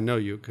this, I know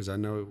you because I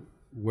know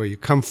where you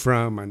come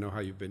from, I know how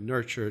you've been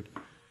nurtured.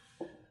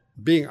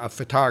 Being a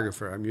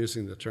photographer, I'm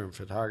using the term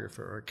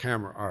photographer, or a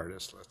camera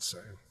artist, let's say,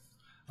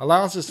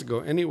 allows us to go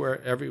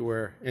anywhere,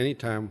 everywhere,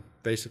 anytime,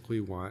 basically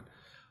we want,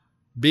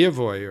 be a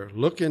voyeur,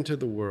 look into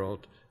the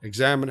world,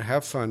 examine it,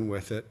 have fun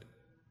with it,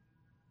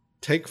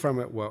 take from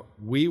it what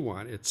we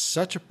want. It's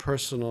such a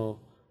personal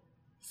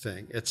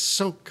thing. It's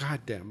so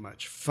goddamn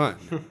much fun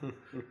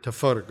to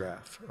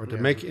photograph or to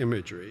make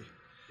imagery.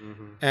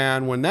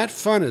 And when that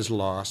fun is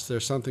lost,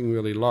 there's something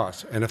really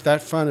lost. And if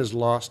that fun is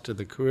lost to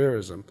the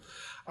careerism,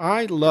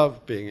 I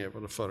love being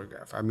able to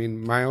photograph. I mean,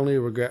 my only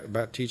regret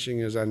about teaching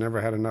is I never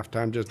had enough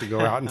time just to go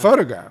out and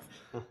photograph.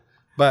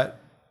 But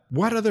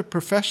what other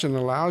profession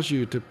allows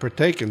you to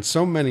partake in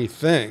so many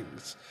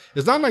things?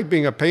 It's not like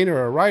being a painter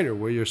or a writer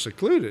where you're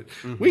secluded.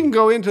 We can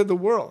go into the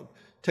world,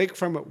 take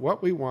from it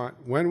what we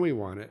want, when we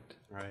want it.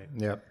 Right.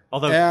 Yep.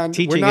 Although And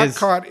teaching we're not is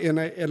caught in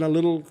a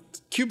little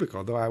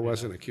cubicle, though I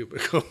was in a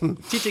cubicle.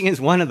 teaching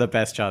is one of the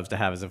best jobs to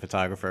have as a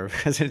photographer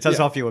because it does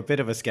Yeah. offer you a bit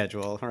of a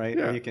schedule, right?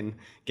 Yeah. Where you can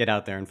get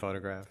out there and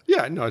photograph.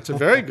 Yeah, no, it's a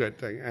very good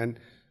thing. And,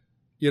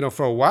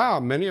 for a while,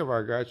 many of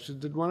our guys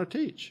just didn't want to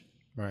teach.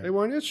 Right. They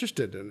weren't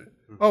interested in it.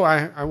 Oh,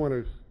 I want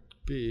to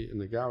be in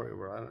the gallery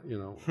where I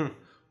don't,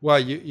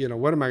 well,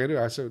 what am I going to do?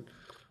 I said,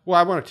 well,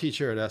 I want to teach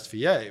here at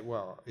SVA.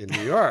 Well, in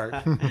New York,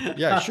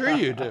 yeah, sure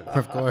you do.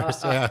 Of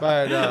course, yeah.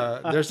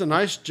 But there's a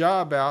nice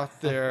job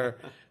out there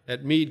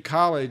at Meade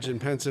College in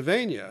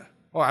Pennsylvania.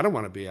 Oh, I don't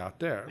want to be out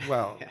there.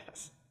 Well,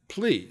 Yes.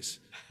 please,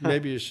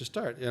 maybe you should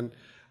start. And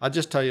I'll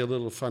just tell you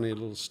a funny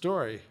little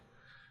story.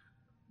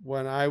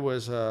 When I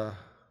was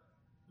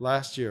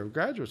last year of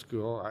graduate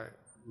school,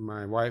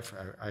 my wife,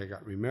 I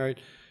got remarried,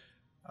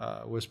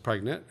 was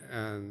pregnant,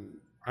 and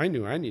I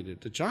knew I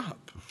needed the job.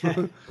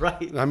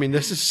 Right. I mean,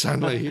 this is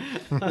suddenly,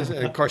 and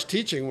of course,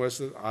 teaching was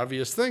the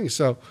obvious thing.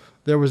 So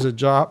there was a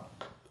job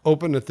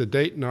open at the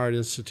Dayton Art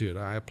Institute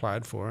I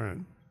applied for,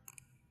 and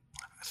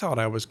I thought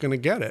I was going to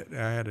get it.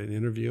 I had an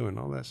interview and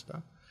all that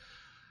stuff.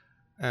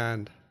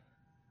 And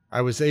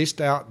I was aced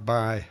out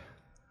by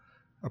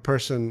a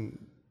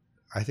person,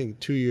 I think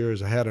 2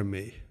 years ahead of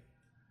me.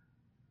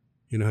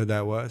 You know who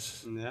that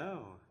was?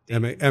 No.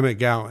 Emmett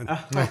Gowan.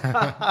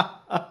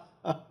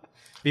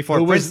 Before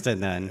Who was- Princeton,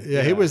 then.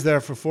 Yeah, he was there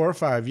for 4 or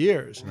 5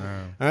 years.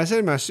 And I said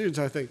to my students,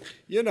 I think,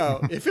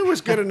 if it was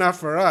good enough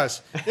for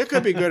us, it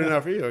could be good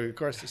enough for you. Of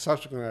course,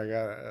 subsequently, I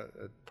got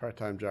a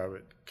part-time job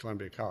at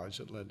Columbia College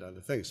that led to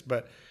other things.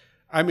 But,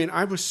 I mean,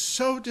 I was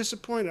so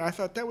disappointed. I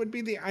thought that would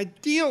be the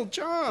ideal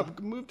job.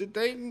 Move to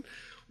Dayton.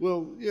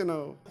 Well,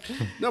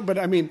 No, but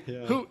I mean,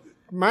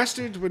 my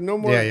students would no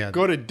more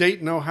go to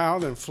Dayton, Ohio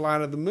than fly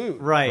to the moon.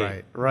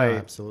 Right. No,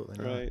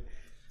 absolutely not. Right.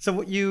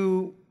 So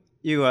you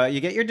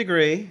get your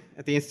degree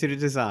at the Institute of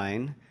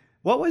Design.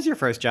 What was your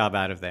first job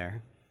out of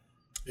there?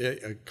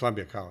 At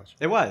Columbia College.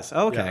 It was.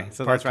 Okay. Yeah,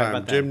 So that's right part-time.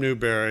 about that. Jim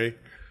Newberry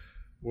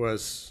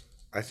was,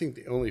 I think,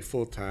 the only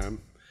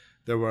full-time.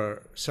 There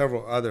were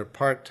several other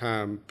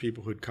part-time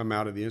people who'd come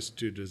out of the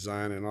Institute of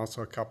Design and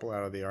also a couple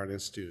out of the Art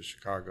Institute of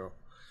Chicago.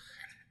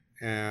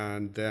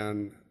 And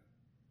then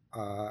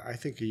I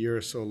think a year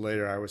or so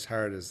later, I was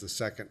hired as the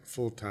second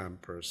full-time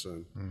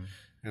person.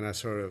 And I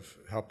sort of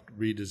helped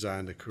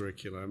redesign the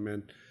curriculum.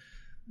 And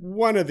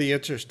one of the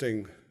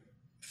interesting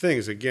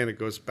things, again, it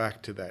goes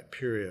back to that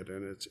period,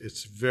 and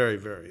it's very,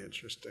 very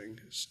interesting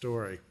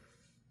story.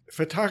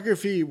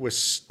 Photography was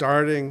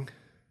starting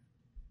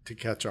to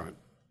catch on.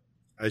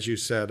 As you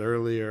said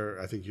earlier,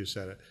 I think you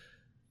said it,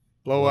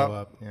 blow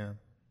up. Yeah.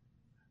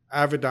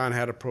 Avedon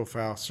had a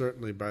profile,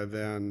 certainly by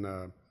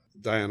then.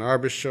 Diane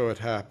Arbus show had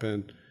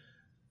happened.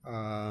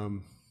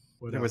 The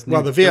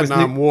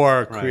Vietnam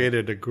War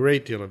created a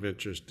great deal of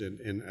interest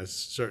in a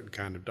certain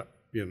kind of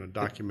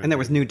documentary. And there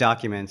was new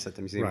documents at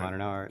the Museum of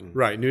Modern Art.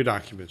 Right, new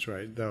documents,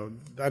 right. Though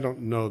I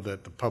don't know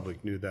that the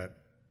public knew that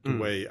the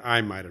way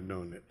I might have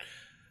known it.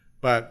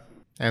 But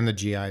And the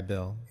GI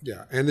Bill.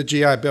 yeah, and the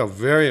GI Bill,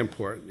 very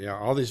important. Yeah,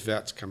 all these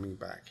vets coming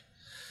back.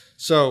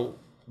 So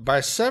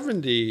by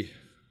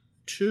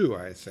 72,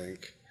 I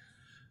think,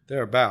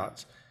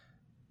 thereabouts,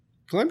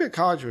 Columbia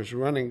College was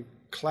running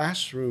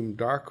classroom,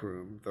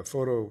 darkroom.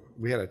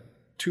 We had a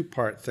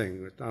 2-part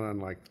thing, not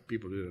unlike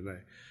people do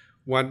today.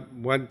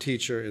 One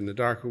teacher in the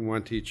darkroom,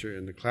 one teacher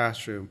in the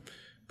classroom,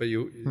 but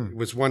it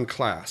was one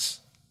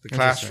class. The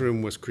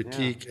classroom was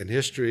critique and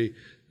history.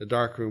 The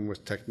darkroom was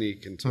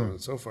technique and so on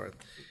and so forth.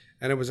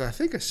 And it was, I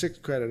think, a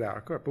 6-credit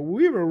hour course. But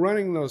we were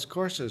running those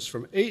courses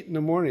from 8 in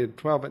the morning to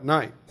 12 at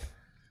night.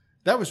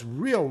 That was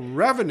real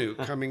revenue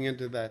coming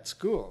into that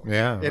school.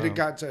 Yeah, It wow. had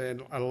got to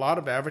a lot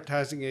of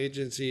advertising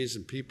agencies,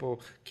 and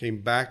people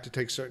came back to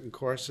take certain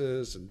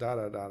courses and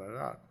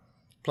da-da-da-da-da.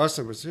 Plus,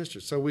 there was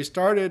history. So we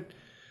started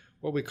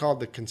what we called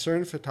the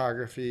Concerned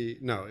Photography.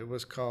 No, it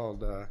was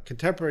called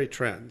Contemporary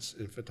Trends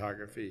in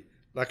Photography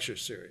lecture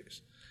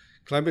series.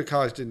 Columbia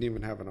College didn't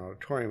even have an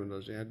auditorium in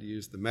those. You had to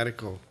use the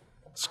medical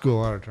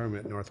school auditorium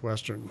at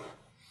Northwestern.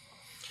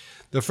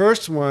 The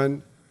first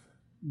one,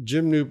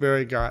 Jim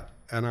Newberry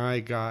and I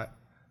got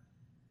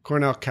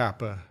Cornell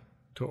Kappa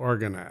to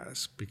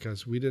organize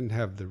because we didn't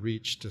have the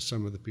reach to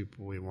some of the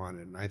people we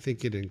wanted. And I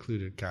think it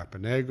included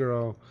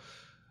Caponegro,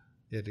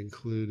 it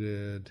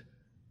included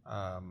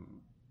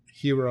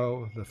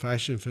Hero, the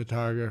fashion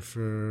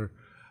photographer,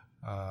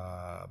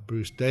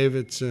 Bruce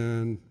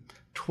Davidson,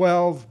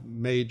 12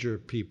 major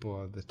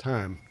people at the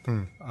time.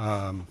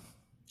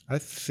 I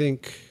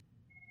think,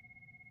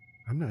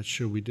 I'm not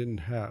sure we didn't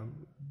have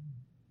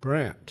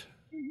Brandt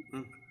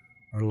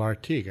or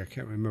Lartigue, I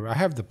can't remember. I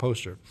have the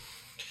poster.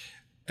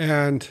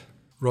 And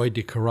Roy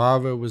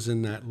DeCarava was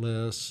in that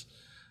list.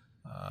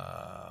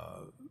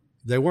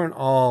 They weren't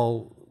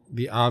all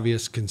the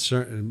obvious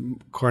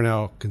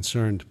Cornell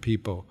concerned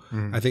people.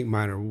 I think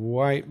Minor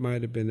White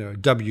might have been there.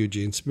 W.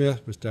 Gene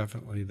Smith was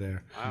definitely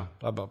there. Wow.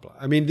 Blah, blah, blah.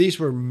 I mean, these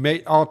were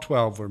all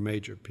 12 were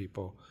major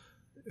people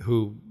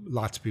who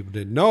lots of people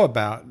didn't know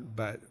about,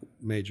 but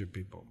major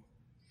people.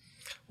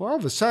 Well, all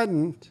of a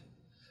sudden,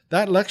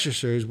 that lecture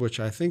series, which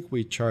I think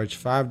we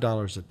charged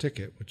 $5 a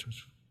ticket, which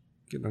was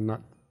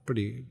not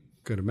pretty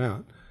good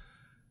amount,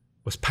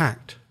 was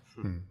packed.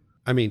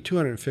 I mean,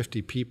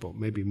 250 people,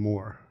 maybe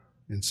more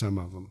in some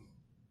of them.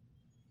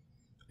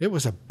 It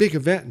was a big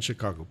event in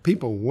Chicago.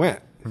 People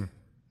went.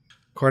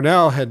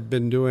 Cornell had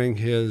been doing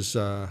his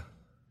a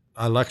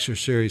lecture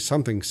series,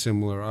 something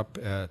similar, up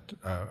at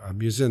a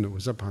museum that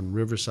was up on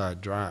Riverside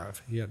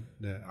Drive.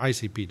 The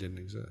ICP didn't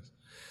exist.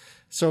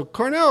 So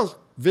Cornell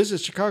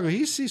visits Chicago.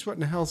 He sees what in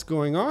the hell's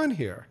going on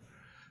here.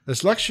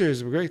 This lecture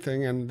is a great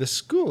thing, and the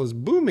school is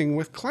booming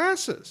with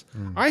classes.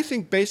 I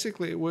think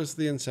basically it was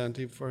the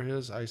incentive for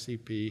his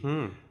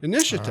ICP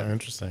initiative.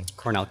 Interesting.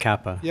 Cornell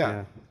Kappa.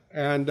 Yeah.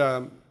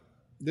 And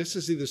this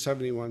is either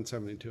 71,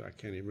 72. I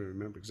can't even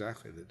remember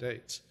exactly the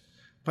dates.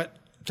 But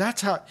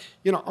that's how,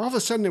 all of a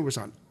sudden there was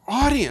an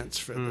audience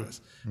for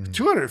this.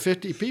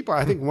 250 people.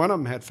 I think one of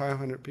them had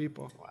 500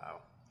 people.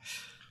 Wow.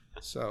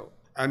 So,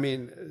 I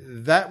mean,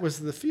 that was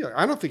the feeling.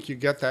 I don't think you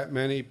get that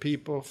many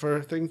people for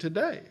a thing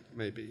today,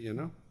 maybe,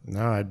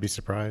 No, I'd be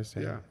surprised.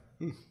 Yeah.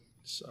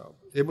 So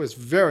it was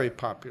very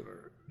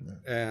popular.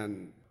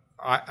 And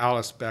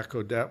Alice Beck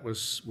Odette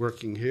was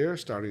working here,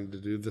 starting to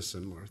do the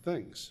similar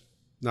things,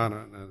 not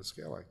on a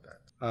scale like that.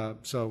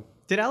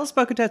 Did Alice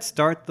Bucketet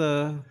start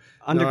the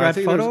undergrad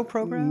photo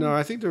program? No,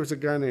 I think there was a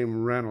guy named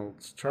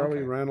Reynolds,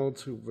 Charlie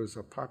Reynolds, who was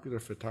a popular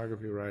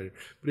photography writer,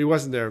 but he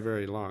wasn't there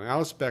very long.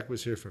 Alice Beck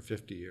was here for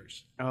 50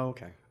 years. Oh,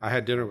 okay. I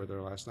had dinner with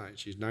her last night.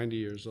 She's 90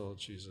 years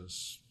old. She's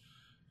as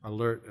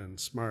alert and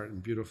smart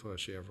and beautiful as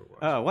she ever was.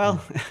 Oh,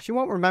 well, She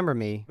won't remember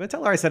me. but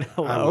tell her I said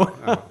hello.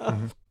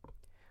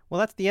 Well,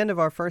 that's the end of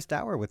our first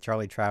hour with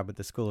Charlie Traub at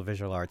the School of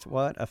Visual Arts.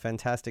 What a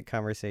fantastic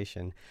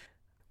conversation.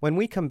 When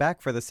we come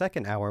back for the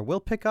second hour, we'll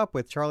pick up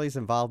with Charlie's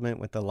involvement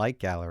with the Light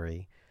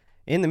Gallery.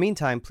 In the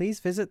meantime, please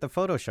visit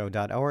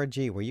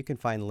thephotoshow.org where you can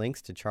find links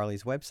to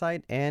Charlie's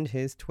website and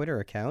his Twitter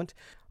account.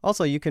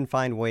 Also, you can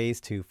find ways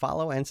to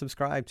follow and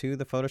subscribe to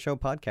the Photo Show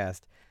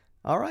podcast.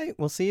 All right,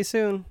 we'll see you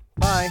soon.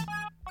 Bye.